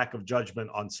shows a lack of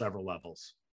judgment on several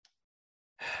levels.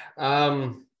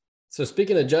 So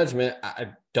speaking of judgment,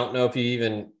 I don't know if you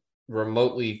even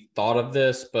remotely thought of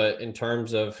this, but in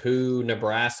terms of who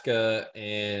Nebraska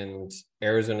and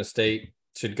Arizona State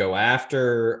should go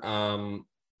after,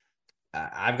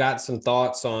 I've got some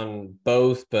thoughts on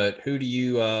both, but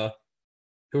who are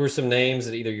some names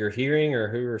that either you're hearing or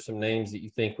who are some names that you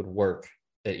think would work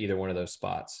at either one of those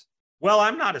spots? Well,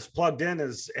 I'm not as plugged in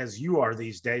as you are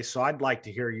these days, so I'd like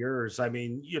to hear yours. I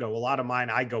mean, a lot of mine,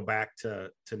 I go back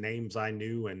to names I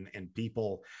knew and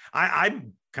people. I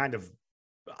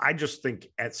just think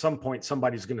at some point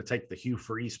somebody's going to take the Hugh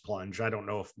Freeze plunge. I don't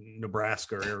know if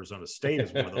Nebraska or Arizona State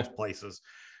is one of those places,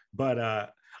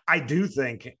 but I do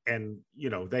think, and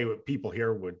people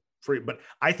here would free, but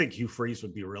I think Hugh Freeze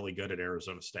would be really good at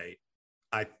Arizona State.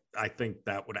 I think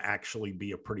that would actually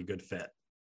be a pretty good fit.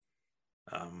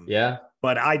 Yeah,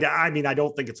 but I mean, I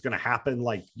don't think it's going to happen.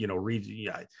 Like,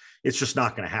 it's just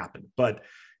not going to happen. But,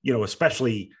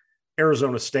 especially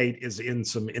Arizona State is in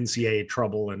some NCAA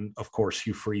trouble. And of course,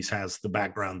 Hugh Freeze has the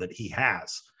background that he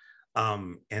has.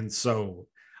 And so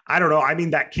I don't know. I mean,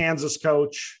 that Kansas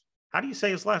coach, how do you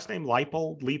say his last name?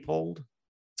 Leipold?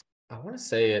 I want to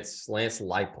say it's Lance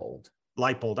Leipold.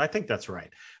 I think that's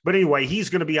right. But anyway, he's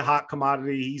going to be a hot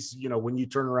commodity. He's, when you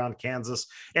turn around Kansas,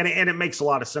 and it makes a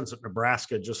lot of sense at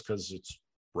Nebraska just because it's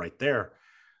right there.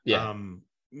 Yeah.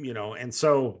 And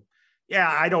so, yeah,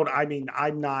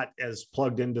 I'm not as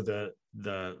plugged into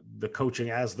the coaching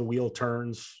as the wheel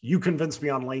turns. You convinced me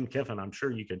on Lane Kiffin. I'm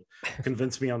sure you could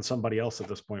convince me on somebody else at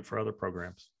this point for other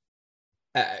programs.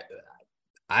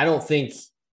 I don't think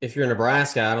if you're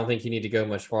Nebraska, I don't think you need to go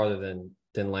much farther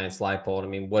than Lance Leipold. I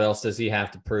mean, what else does he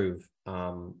have to prove?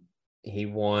 He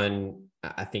won,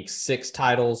 I think, 6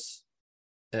 titles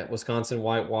at Wisconsin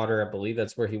Whitewater. I believe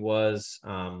that's where he was.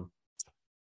 And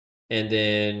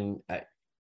then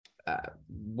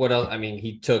what else? I mean,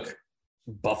 he took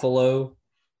Buffalo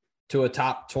to a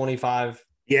top 25.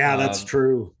 Yeah, that's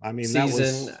true. I mean,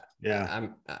 season. Yeah.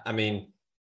 I mean,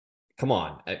 come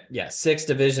on. 6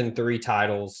 Division III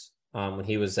titles when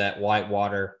he was at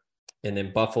Whitewater. And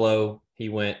then Buffalo, he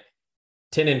went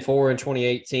 10-4 in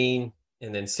 2018,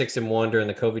 and then 6-1 during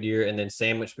the COVID year, and then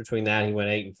sandwiched between that, he went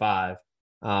 8-5.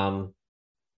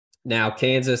 Now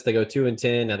Kansas, they go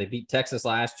 2-10. Now they beat Texas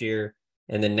last year,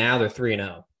 and then now they're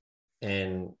 3-0.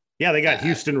 And yeah, they got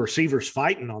Houston receivers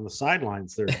fighting on the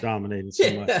sidelines. They're dominating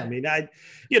so much. I mean,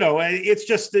 it's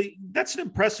just that's an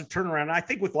impressive turnaround. I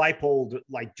think with Leipold,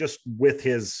 like just with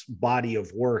his body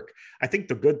of work, I think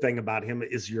the good thing about him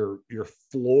is your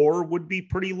floor would be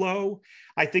pretty low.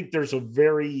 I think there's a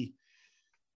very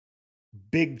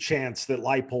big chance that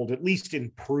Leipold at least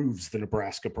improves the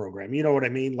Nebraska program. You know what I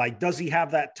mean? Like, does he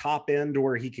have that top end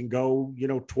where he can go,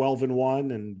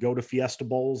 12-1 and go to Fiesta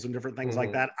Bowls and different things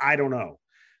like that? I don't know.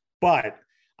 But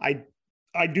I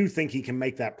do think he can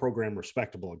make that program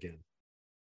respectable again.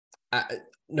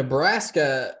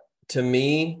 Nebraska, to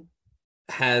me,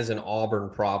 has an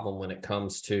Auburn problem when it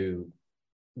comes to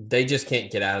they just can't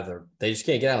get out of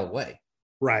the way.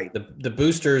 Right. The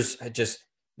boosters just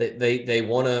they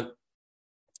want to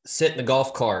sit in the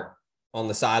golf cart on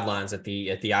the sidelines at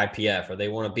the IPF, or they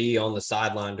want to be on the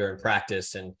sideline during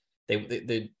practice, and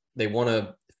they want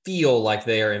to feel like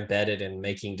they are embedded in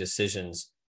making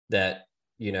decisions that,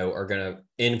 are going to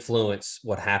influence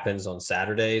what happens on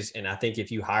Saturdays. And I think if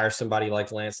you hire somebody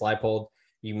like Lance Leipold,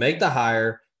 you make the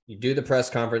hire, you do the press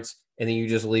conference, and then you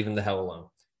just leave him the hell alone.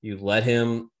 You let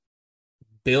him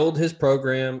build his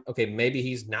program. Okay, maybe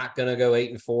he's not going to go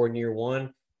 8-4 in year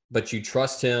one, but you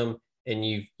trust him, and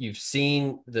you've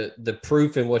seen the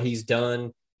proof in what he's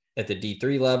done at the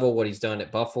D3 level, what he's done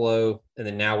at Buffalo, and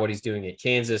then now what he's doing at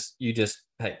Kansas. You just,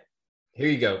 hey, here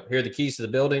you go. Here are the keys to the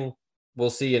building. We'll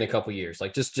see you in a couple years.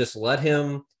 Like, just let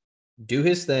him do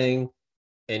his thing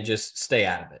and just stay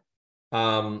out of it.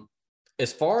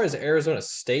 As far as Arizona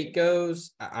State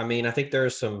goes, I mean, I think there are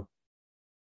some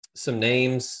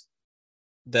names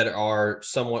that are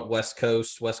somewhat West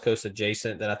Coast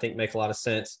adjacent that I think make a lot of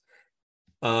sense.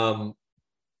 I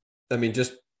mean,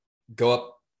 just go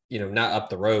up, not up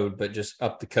the road, but just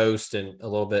up the coast and a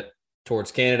little bit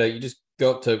towards Canada. You just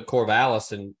go up to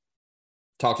Corvallis and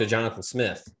talk to Jonathan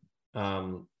Smith.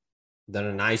 Done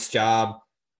a nice job.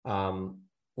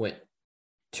 Went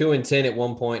 2-10 at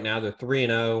one point. Now they're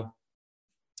 3-0.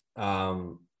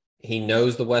 He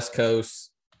knows the West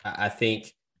Coast. I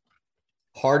think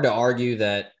hard to argue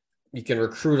that you can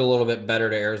recruit a little bit better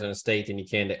to Arizona State than you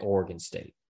can to Oregon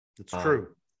State. It's true.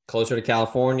 Closer to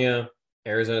California,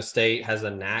 Arizona State has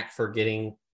a knack for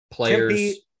getting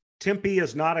players. Tempe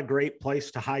is not a great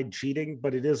place to hide cheating,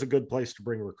 but it is a good place to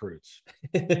bring recruits.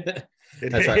 That's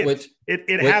right.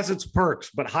 It has its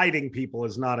perks, but hiding people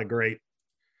is not a great.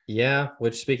 Yeah,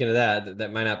 which speaking of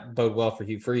that might not bode well for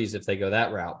Hugh Freeze if they go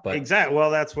that route. But exactly. Well,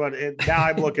 that's what now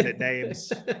I'm looking at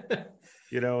names,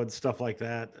 and stuff like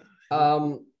that.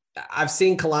 I've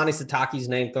seen Kalani Sitake's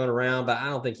name thrown around, but I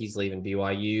don't think he's leaving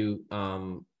BYU.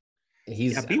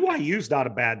 BYU's not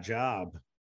a bad job.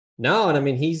 No, and I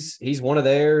mean he's one of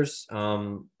theirs.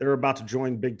 They're about to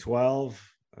join Big 12.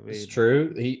 I mean, it's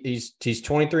true. He's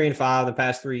 23-5 the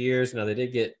past 3 years. Now they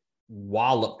did get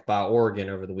walloped by Oregon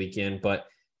over the weekend, but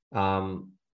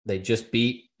they just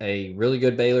beat a really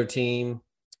good Baylor team.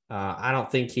 I don't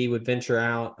think he would venture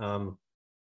out.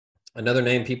 Another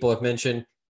name people have mentioned,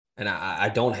 and I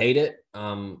don't hate it.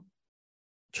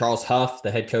 Charles Huff, the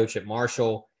head coach at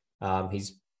Marshall.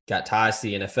 He's got ties to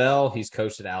the NFL. He's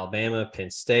coached at Alabama,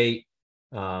 Penn State.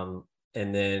 And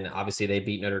then obviously they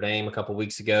beat Notre Dame a couple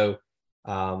weeks ago.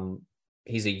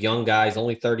 He's a young guy. He's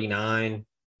only 39.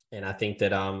 And I think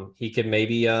that he could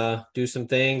maybe do some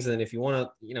things. And if you want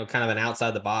to, kind of an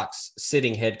outside the box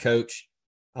sitting head coach,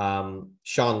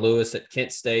 Sean Lewis at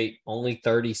Kent State, only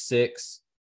 36.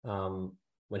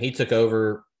 When he took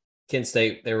over Kent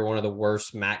State, they were one of the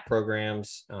worst MAC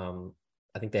programs.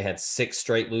 I think they had 6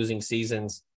 straight losing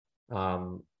seasons.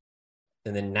 And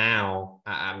then now,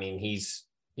 I mean, he's,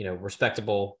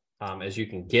 respectable as you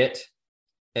can get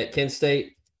at Kent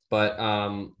State. But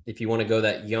if you want to go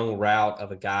that young route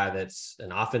of a guy that's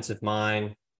an offensive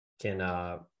mind, can,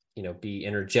 be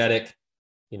energetic,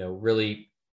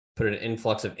 really put an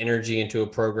influx of energy into a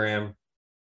program,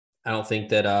 I don't think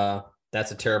that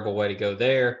that's a terrible way to go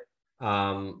there.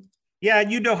 Yeah,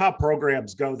 and how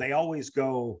programs go. They always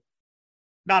go,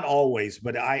 not always,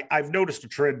 but I've noticed a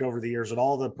trend over the years in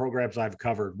all the programs I've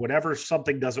covered. Whenever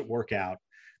something doesn't work out,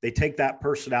 they take that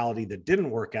personality that didn't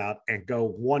work out and go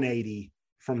 180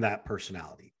 from that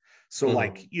personality. So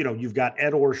you've got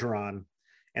Ed Orgeron,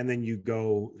 and then you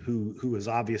go who is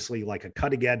obviously like a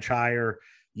cutting edge hire,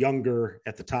 younger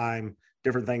at the time,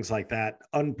 different things like that,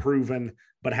 unproven,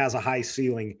 but has a high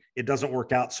ceiling. It doesn't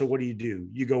work out. So what do?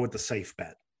 You go with the safe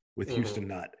bet with Houston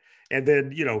Nutt. And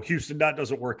then, Houston Nutt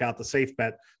doesn't work out, the safe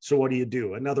bet. So what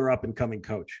do? Another up and coming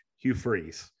coach, Hugh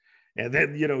Freeze. And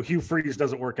then, Hugh Freeze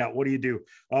doesn't work out. What do?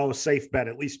 Oh, safe bet.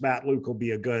 At least Matt Luke will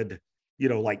be a good,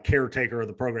 caretaker of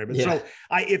the program. And so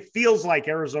it feels like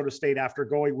Arizona State, after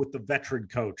going with the veteran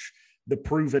coach, the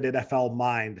proven NFL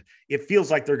mind, it feels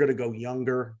like they're going to go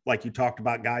younger. Like you talked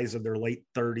about, guys in their late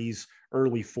 30s,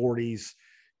 early 40s,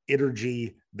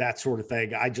 energy, that sort of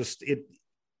thing. I just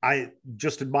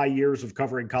in my years of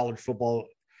covering college football,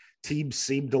 teams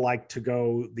seem to like to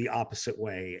go the opposite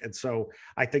way. And so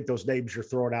I think those names you're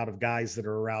throwing out of guys that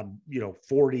are around,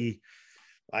 40,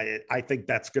 I think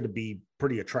that's going to be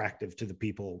pretty attractive to the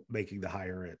people making the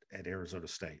hire at Arizona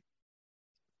State.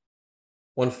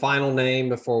 One final name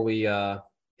before we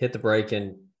hit the break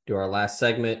and do our last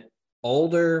segment.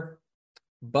 Older,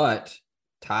 but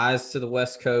ties to the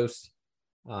West Coast.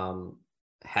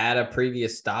 Had a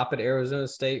previous stop at Arizona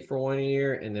State for 1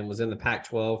 year and then was in the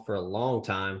Pac-12 for a long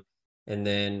time. And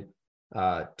then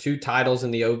 2 titles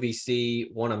in the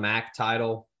OVC, won a MAC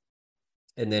title,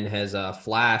 and then has a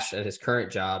flash at his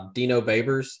current job, Dino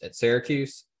Babers at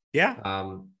Syracuse. Yeah.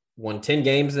 Won 10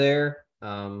 games there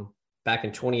back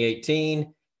in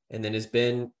 2018, and then has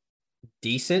been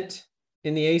decent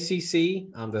in the ACC.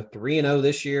 They're 3-0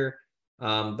 this year.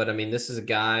 But I mean, this is a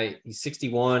guy, he's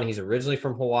 61. He's originally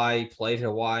from Hawaii, played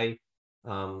Hawaii.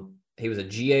 he was a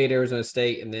GA at Arizona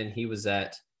State, and then he was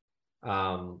at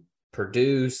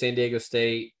Purdue, San Diego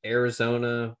State,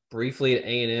 Arizona, briefly at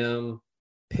A&M,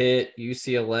 Pitt,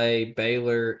 UCLA,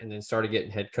 Baylor, and then started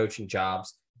getting head coaching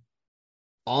jobs.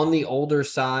 On the older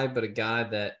side, but a guy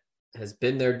that has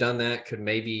been there, done that, could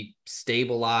maybe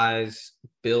stabilize,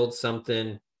 build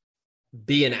something,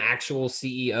 be an actual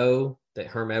CEO that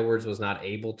Herm Edwards was not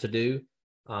able to do.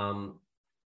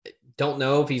 Don't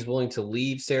know if he's willing to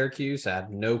leave Syracuse. I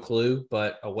have no clue,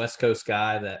 but a West Coast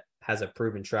guy that has a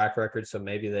proven track record, so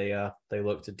maybe they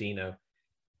look to Dino.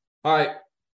 All right,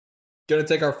 going to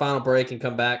take our final break and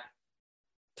come back,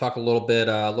 talk a little bit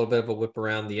of a whip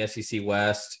around the SEC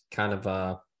West, kind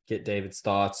of get David's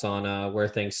thoughts on where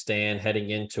things stand heading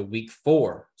into week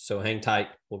 4. So hang tight.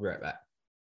 We'll be right back.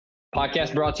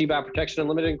 Podcast brought to you by Protection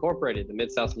Unlimited Incorporated, the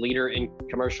Mid-South's leader in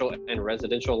commercial and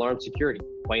residential alarm security.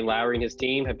 Wayne Lowry and his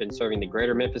team have been serving the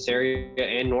greater Memphis area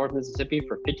and North Mississippi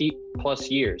for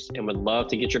 50-plus years and would love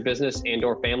to get your business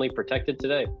and/or family protected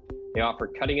today. They offer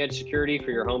cutting-edge security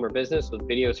for your home or business with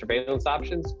video surveillance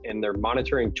options, and they're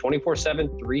monitoring 24/7,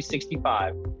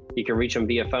 365. You can reach them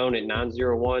via phone at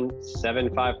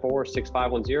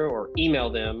 901-754-6510 or email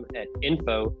them at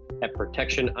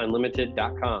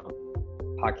info@protectionunlimited.com.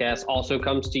 Podcast also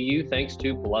comes to you thanks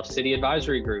to Bluff City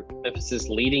Advisory Group, Memphis's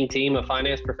leading team of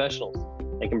finance professionals.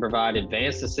 They can provide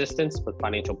advanced assistance with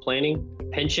financial planning,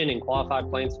 pension and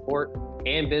qualified plan support,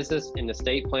 and business and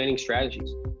estate planning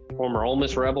strategies. Former Ole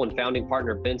Miss Rebel and founding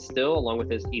partner Ben Still, along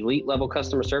with his elite-level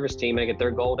customer service team, make it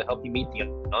their goal to help you meet the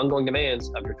ongoing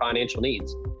demands of your financial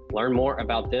needs. Learn more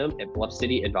about them at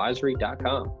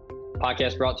bluffcityadvisory.com.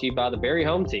 Podcast brought to you by the Berry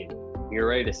Home Team. You're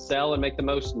ready to sell and make the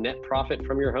most net profit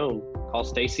from your home. Call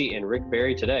Stacy and Rick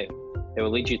Berry today. They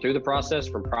will lead you through the process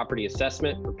from property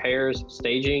assessment, repairs,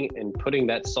 staging, and putting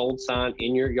that sold sign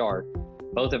in your yard.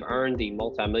 Both have earned the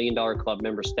multi-million-dollar club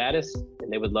member status,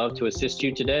 and they would love to assist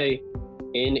you today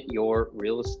in your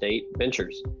real estate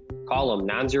ventures. Call them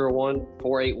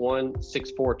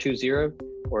 901-481-6420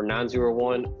 or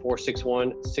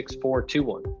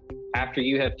 901-461-6421. After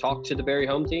you have talked to the Berry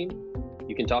Home Team,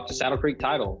 you can talk to Saddle Creek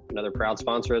Title, another proud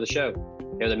sponsor of the show.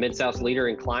 They're the Mid-South's leader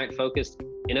in client-focused,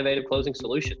 innovative closing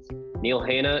solutions. Neil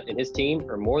Hanna and his team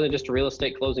are more than just a real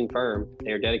estate closing firm.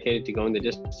 They are dedicated to going the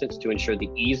distance to ensure the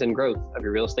ease and growth of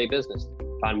your real estate business.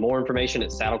 Find more information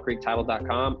at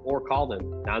saddlecreektitle.com or call them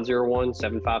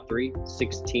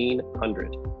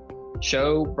 901-753-1600.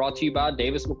 Show brought to you by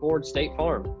Davis McCord State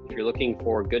Farm. If you're looking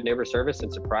for good neighbor service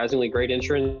and surprisingly great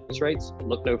insurance rates,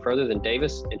 look no further than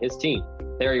Davis and his team.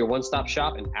 They are your one-stop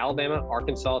shop in Alabama,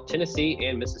 Arkansas, Tennessee,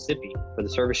 and Mississippi for the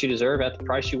service you deserve at the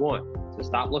price you want. So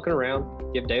stop looking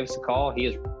around. Give Davis a call. He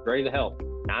is ready to help.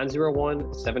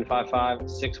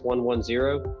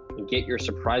 901-755-6110 and get your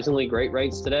surprisingly great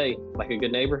rates today. Like a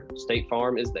good neighbor, State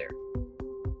Farm is there.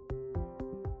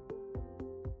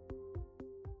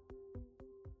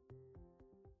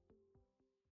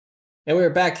 And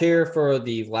we're back here for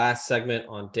the last segment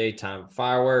on daytime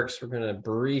fireworks. We're going to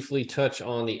briefly touch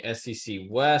on the SEC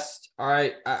West. All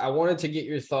right, I wanted to get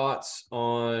your thoughts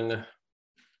on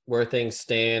where things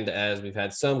stand as we've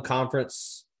had some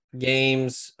conference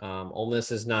games. Ole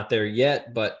Miss is not there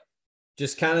yet, but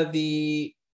just kind of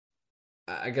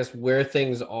where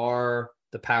things are,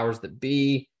 the powers that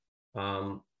be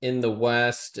in the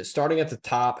West. Starting at the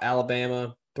top,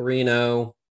 Alabama,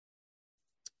 3-0.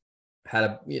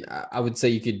 I would say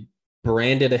you could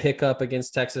brand it a hiccup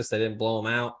against Texas. They didn't blow them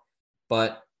out,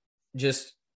 but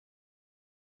just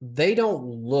they don't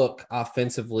look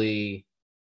offensively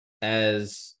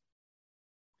as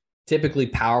typically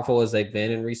powerful as they've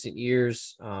been in recent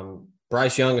years.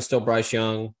 Bryce Young is still Bryce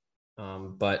Young,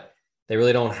 but they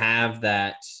really don't have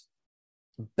that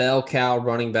bell cow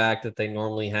running back that they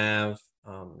normally have.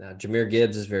 Now Jahmyr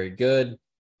Gibbs is very good,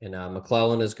 and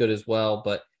McClellan is good as well,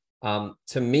 but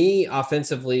to me,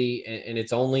 offensively, and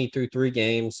it's only through 3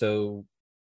 games, so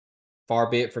far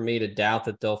be it for me to doubt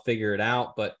that they'll figure it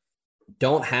out, but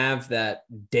don't have that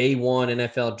day one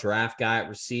NFL draft guy at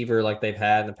receiver like they've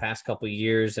had in the past couple of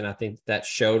years, and I think that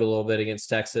showed a little bit against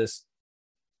Texas.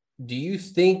 Do you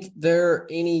think there are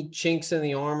any chinks in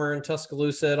the armor in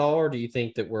Tuscaloosa at all, or do you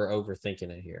think that we're overthinking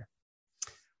it here?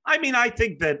 I mean, I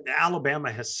think that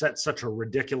Alabama has set such a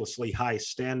ridiculously high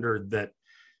standard that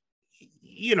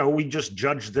we just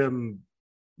judge them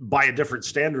by a different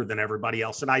standard than everybody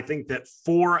else. And I think that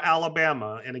for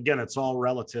Alabama, and again, it's all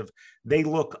relative, they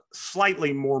look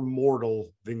slightly more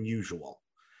mortal than usual.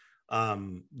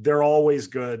 They're always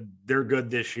good. They're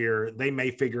good this year. They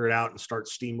may figure it out and start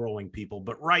steamrolling people.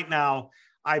 But right now,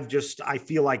 I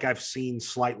feel like I've seen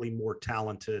slightly more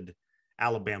talented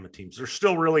Alabama teams. They're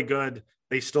still really good.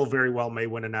 They still very well may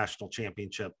win a national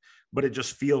championship, but it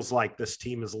just feels like this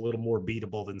team is a little more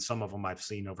beatable than some of them I've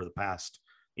seen over the past,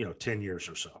 10 years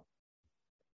or so.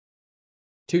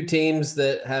 Two teams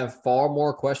that have far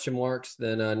more question marks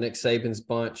than Nick Saban's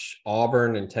bunch,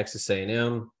 Auburn and Texas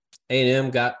A&M. A&M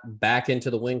got back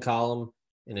into the win column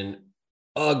in an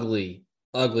ugly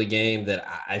game that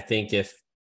I think if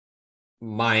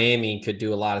Miami could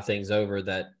do a lot of things over,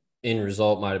 that end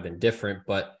result might have been different,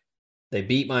 but they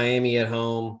beat Miami at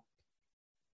home.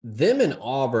 Them and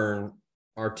Auburn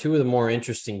are two of the more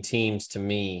interesting teams to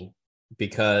me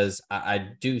because I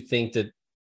do think that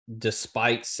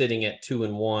despite sitting at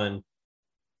 2-1,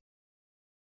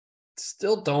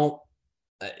 still don't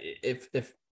if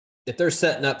they're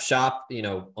setting up shop,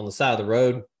 on the side of the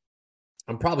road,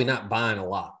 I'm probably not buying a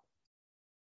lot.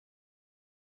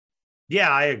 Yeah,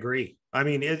 I agree. I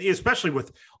mean, especially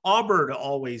with Auburn,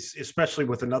 always, especially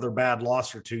with another bad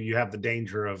loss or two, you have the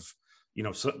danger of,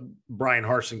 Brian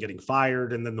Harsin getting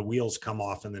fired and then the wheels come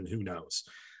off and then who knows.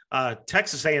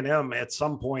 Texas A&M at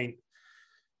some point,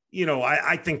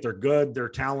 I think they're good. They're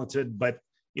talented, but,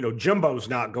 Jimbo's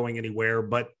not going anywhere.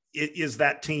 But is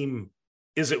that team,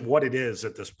 is it what it is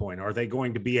at this point? Are they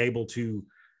going to be able to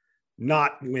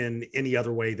not win any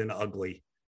other way than ugly?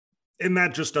 And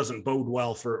that just doesn't bode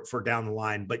well for down the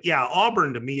line. But yeah,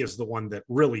 Auburn to me is the one that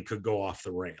really could go off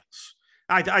the rails.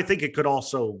 I think it could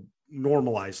also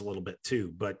normalize a little bit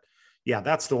too. But yeah,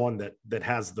 that's the one that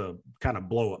has the kind of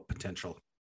blow up potential.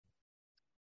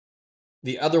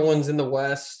 The other ones in the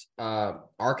West,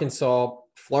 Arkansas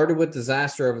flirted with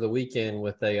disaster over the weekend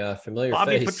with a familiar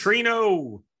Bobby face.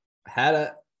 Petrino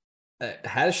had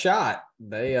a shot.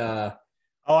 They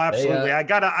Oh, absolutely. I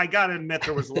gotta admit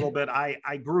there was a little bit.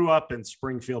 I grew up in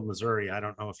Springfield, Missouri. I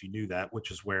don't know if you knew that,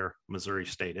 which is where Missouri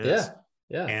State is.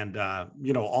 Yeah. And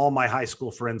all my high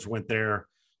school friends went there.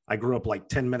 I grew up like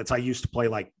 10 minutes. I used to play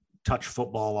like touch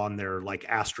football on their like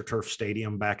AstroTurf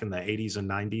stadium back in the 80s and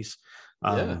 90s.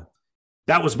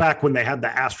 That was back when they had the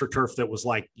AstroTurf that was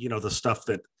like, the stuff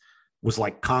that was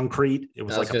like concrete. It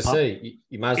was like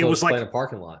you might as well play in a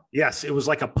parking lot. Yes, it was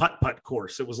like a putt-putt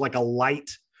course. It was like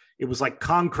it was like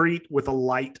concrete with a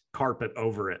light carpet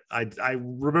over it. I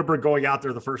remember going out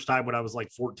there the first time when I was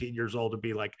like 14 years old to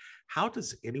be like, how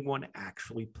does anyone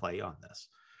actually play on this?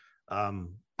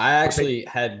 I actually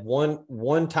had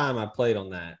one time I played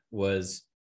on that was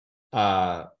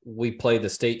we played the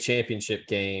state championship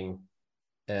game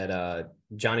at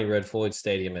Johnny Red Floyd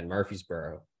Stadium in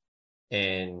Murfreesboro.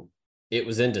 And it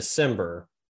was in December,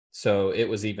 so it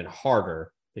was even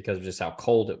harder because of just how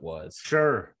cold it was.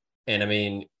 Sure. And I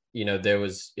mean, it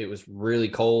was really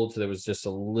cold, so there was just a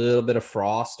little bit of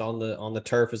frost on the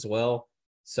turf as well.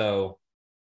 So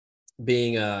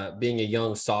being a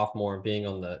young sophomore and being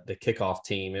on the kickoff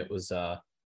team, it was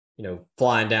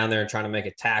flying down there and trying to make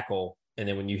a tackle, and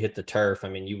then when you hit the turf, I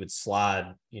mean, you would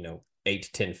slide 8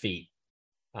 to 10 feet,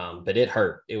 but it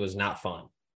hurt. It was not fun.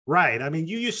 Right. I mean,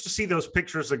 you used to see those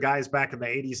pictures of guys back in the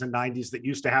 80s and 90s that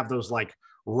used to have those like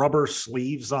rubber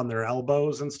sleeves on their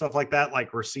elbows and stuff like that,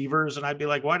 like receivers. And I'd be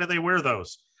like, why do they wear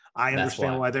those? I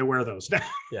understand why they wear those now.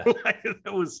 Yeah.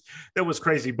 that was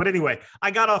crazy. But anyway,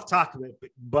 I got off topic,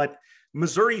 but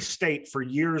Missouri State for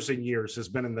years and years has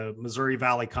been in the Missouri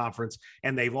Valley Conference,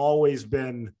 and they've always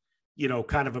been,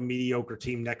 kind of a mediocre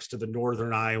team next to the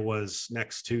Northern Iowas,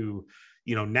 next to,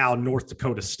 now North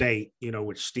Dakota State,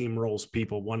 which steamrolls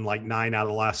people, won like 9 out of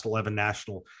the last 11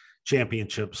 national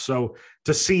championships. So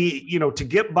to see, to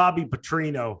get Bobby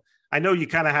Petrino, I know you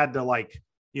kind of had to like,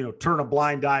 turn a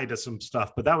blind eye to some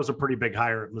stuff, but that was a pretty big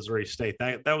hire at Missouri State.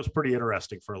 That was pretty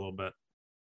interesting for a little bit.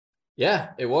 Yeah,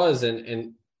 it was.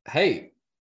 And hey,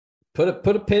 put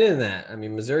a pin in that. I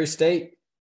mean, Missouri State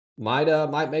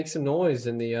might make some noise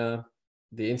in the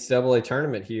NCAA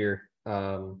tournament here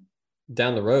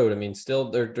down the road. I mean,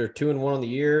 still they're 2-1 on the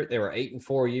year. They were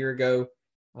 8-4 a year ago.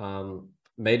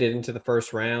 Made it into the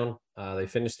first round. They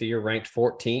finished the year ranked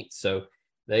 14th. So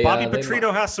Bobby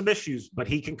Petrino has some issues, but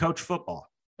he can coach football.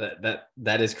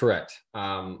 That is correct.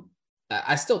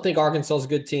 I still think Arkansas is a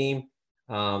good team.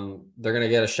 They're going to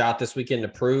get a shot this weekend to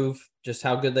prove just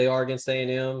how good they are against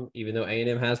A&M, even though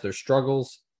A&M has their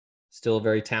struggles. Still a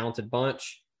very talented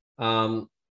bunch.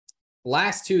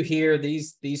 Last two here,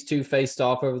 these two faced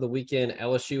off over the weekend,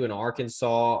 LSU and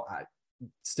Arkansas.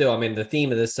 The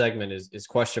theme of this segment is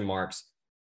question marks.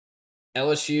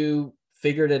 LSU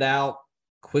figured it out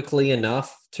quickly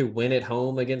enough to win at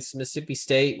home against Mississippi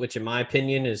State, which in my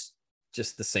opinion is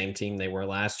just the same team they were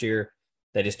last year.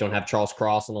 They just don't have Charles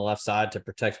Cross on the left side to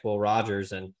protect Will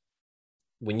Rogers. And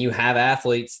when you have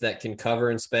athletes that can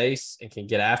cover in space and can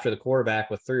get after the quarterback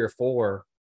with 3 or 4,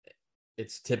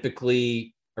 it's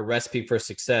typically a recipe for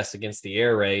success against the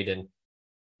air raid, and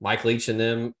Mike Leach and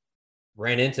them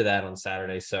ran into that on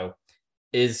Saturday. So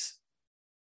is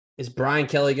Brian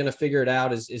Kelly going to figure it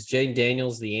out? Is Jaden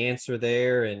Daniels the answer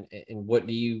there? And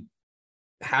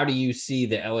how do you see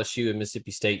the LSU and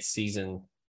Mississippi State season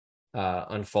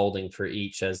unfolding for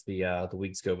each as the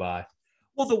weeks go by?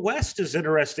 Well, the West is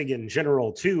interesting in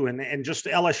general too, and just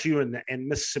LSU and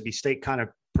Mississippi State kind of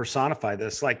personify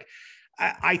this. Like,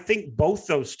 I think both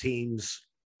those teams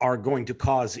are going to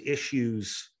cause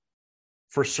issues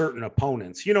for certain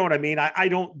opponents. You know what I mean? I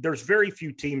don't. There's very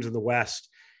few teams in the West.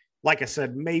 Like I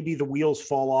said, maybe the wheels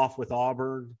fall off with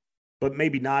Auburn, but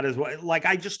maybe not as well. Like,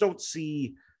 I just don't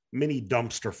see many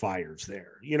dumpster fires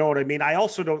there. You know what I mean? I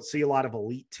also don't see a lot of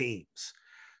elite teams.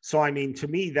 So, I mean, to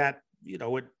me, that, you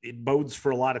know, it bodes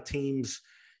for a lot of teams,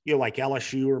 you know, like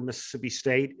LSU or Mississippi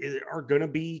State are going to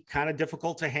be kind of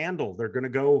difficult to handle. They're going to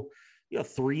go, you know,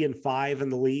 3-5 in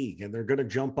the league, and they're going to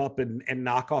jump up and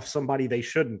knock off somebody they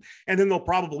shouldn't. And then they'll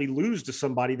probably lose to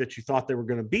somebody that you thought they were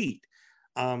going to beat.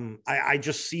 I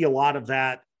just see a lot of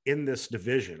that in this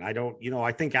division.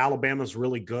 I think Alabama's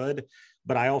really good,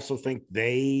 but I also think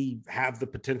they have the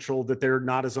potential that they're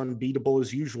not as unbeatable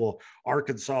as usual.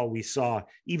 Arkansas, we saw,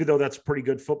 even though that's a pretty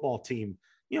good football team,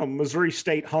 you know, Missouri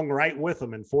State hung right with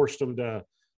them and forced them to,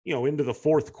 you know, into the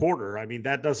fourth quarter. I mean,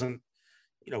 that doesn't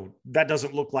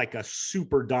look like a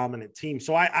super dominant team.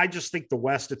 So I just think the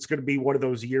West, it's going to be one of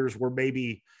those years where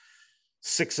maybe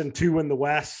 6-2 in the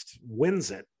West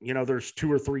wins it. You know, there's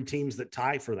 2 or 3 teams that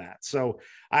tie for that. So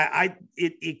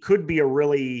it could be a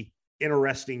really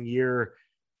interesting year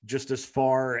just as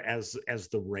far as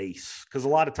the race. Because a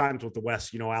lot of times with the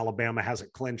West, you know, Alabama has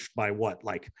it clinched by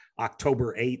like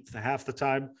October 8th, half the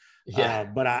time. Yeah.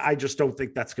 But I just don't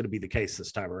think that's going to be the case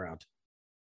this time around.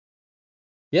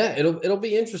 Yeah, it'll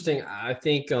be interesting. I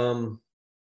think, you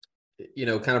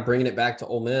know, kind of bringing it back to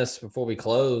Ole Miss before we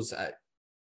close,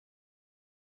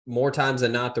 more times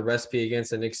than not, the recipe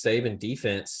against the Nick Saban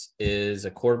defense is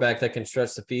a quarterback that can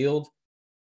stretch the field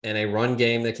and a run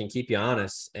game that can keep you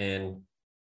honest. And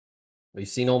we've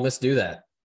seen Ole Miss do that.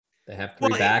 They have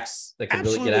 3 backs that can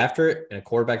really get after it and a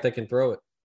quarterback that can throw it.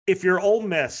 If you're Ole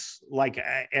Miss,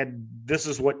 and this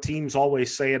is what teams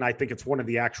always say, and I think it's one of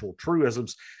the actual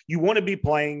truisms, you want to be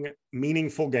playing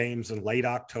meaningful games in late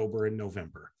October and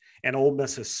November. And Ole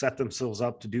Miss has set themselves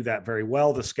up to do that very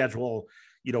well. The schedule,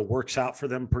 you know, works out for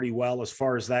them pretty well as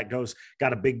far as that goes.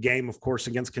 Got a big game, of course,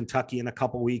 against Kentucky in a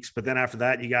couple of weeks. But then after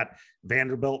that, you got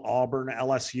Vanderbilt, Auburn,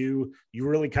 LSU. You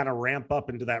really kind of ramp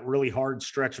up into that really hard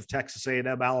stretch of Texas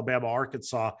A&M, Alabama,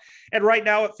 Arkansas. And right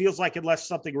now it feels like unless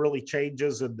something really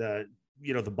changes and the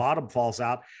bottom falls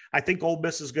out, I think Ole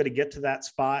Miss is going to get to that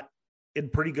spot in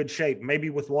pretty good shape,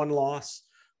 maybe with 1 loss,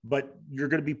 but you're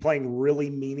going to be playing really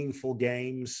meaningful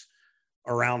games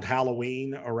around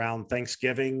Halloween, around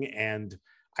Thanksgiving. And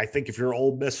I think if you're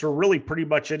Ole Miss or really pretty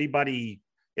much anybody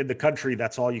in the country,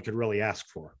 that's all you could really ask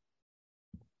for.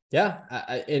 Yeah.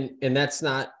 And that's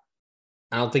not,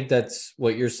 I don't think that's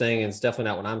what you're saying. And it's definitely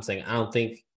not what I'm saying. I don't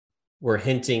think we're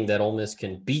hinting that Ole Miss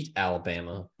can beat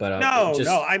Alabama, but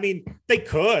no. I mean, they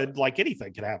could, like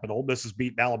anything could happen. Ole Miss has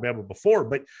beaten Alabama before,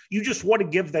 but you just want to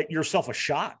give yourself a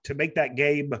shot to make that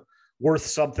game worth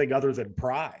something other than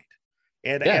pride.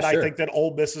 And sure. I think that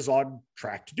Ole Miss is on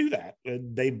track to do that.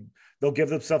 And they'll give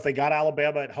them stuff. They got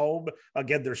Alabama at home.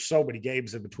 Again, there's so many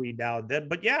games in between now and then.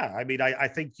 But yeah, I mean, I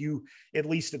think you, at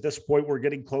least at this point, we're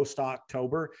getting close to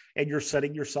October and you're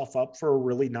setting yourself up for a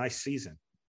really nice season.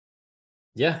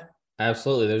 Yeah,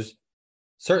 absolutely. There's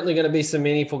certainly going to be some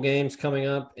meaningful games coming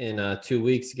up in 2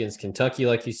 weeks against Kentucky,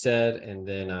 like you said, and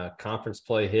then conference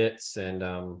play hits. And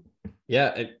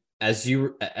as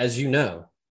you know,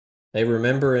 they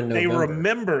remember in November. They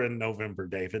remember in November,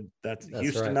 David. That's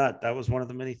Houston right. Nut. That was one of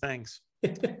the many things.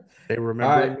 They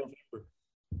remember in November.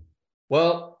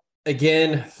 Well,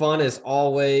 again, fun as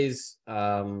always.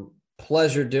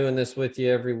 Pleasure doing this with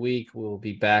you every week. We'll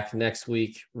be back next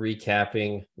week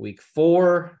recapping week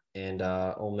 4, and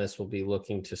Ole Miss will be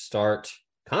looking to start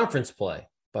conference play.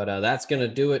 But that's going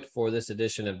to do it for this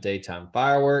edition of Daytime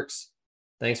Fireworks.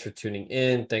 Thanks for tuning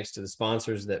in. Thanks to the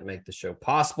sponsors that make the show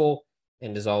possible.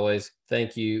 And as always,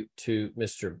 thank you to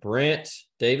Mr. Brant.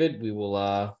 David, we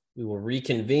will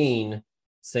reconvene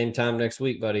same time next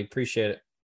week, buddy. Appreciate it.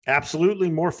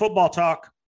 Absolutely. More football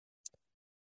talk.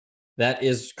 That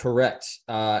is correct.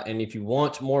 And if you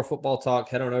want more football talk,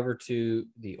 head on over to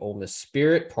the Ole Miss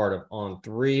Spirit, part of On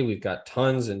 3. We've got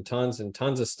tons and tons and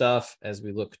tons of stuff as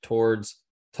we look towards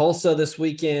Tulsa this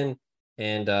weekend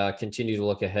and continue to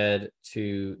look ahead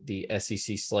to the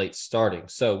SEC slate starting.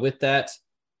 So with that,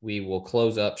 we will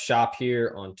close up shop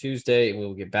here on Tuesday, and we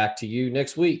will get back to you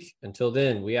next week. Until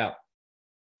then, we out.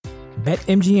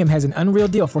 BetMGM has an unreal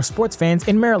deal for sports fans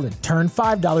in Maryland. Turn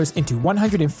 $5 into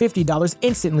 $150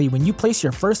 instantly when you place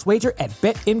your first wager at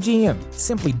BetMGM.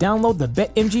 Simply download the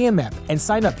BetMGM app and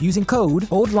sign up using code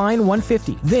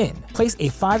OldLine150. Then, place a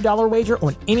 $5 wager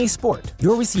on any sport.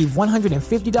 You'll receive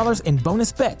 $150 in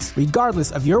bonus bets,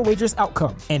 regardless of your wager's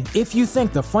outcome. And if you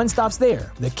think the fun stops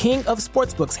there, the king of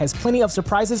sportsbooks has plenty of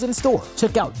surprises in store.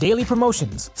 Check out daily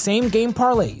promotions, same-game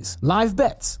parlays, live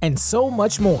bets, and so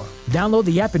much more. Download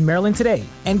the app in Maryland today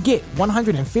and get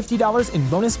 $150 in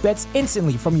bonus bets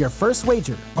instantly from your first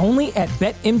wager. Only at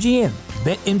BetMGM.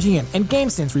 BetMGM and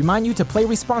GameSense remind you to play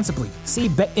responsibly. See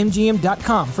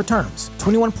BetMGM.com for terms.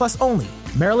 21 plus only.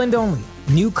 Maryland only.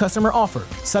 New customer offer.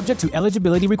 Subject to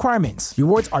eligibility requirements.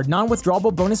 Rewards are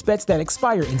non-withdrawable bonus bets that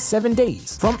expire in 7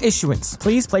 days. From issuance,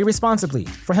 please play responsibly.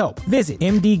 For help, visit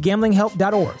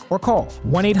mdgamblinghelp.org or call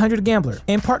 1-800-GAMBLER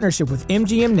in partnership with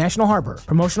MGM National Harbor.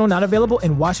 Promotional not available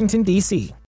in Washington,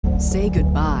 D.C. Say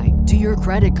goodbye to your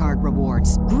credit card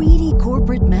rewards. Greedy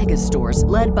corporate mega stores,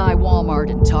 led by Walmart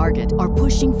and Target, are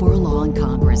pushing for a law in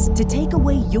Congress to take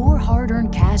away your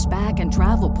hard-earned cash back and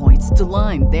travel points to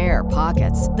line their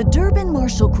pockets. The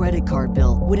Durbin-Marshall credit card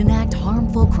bill would enact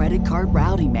harmful credit card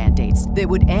routing mandates that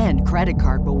would end credit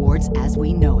card rewards as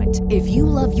we know it. If you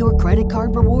love your credit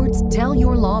card rewards, tell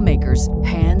your lawmakers,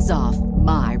 hands off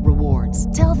my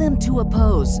rewards. Tell them to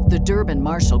oppose the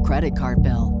Durbin-Marshall credit card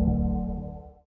bill.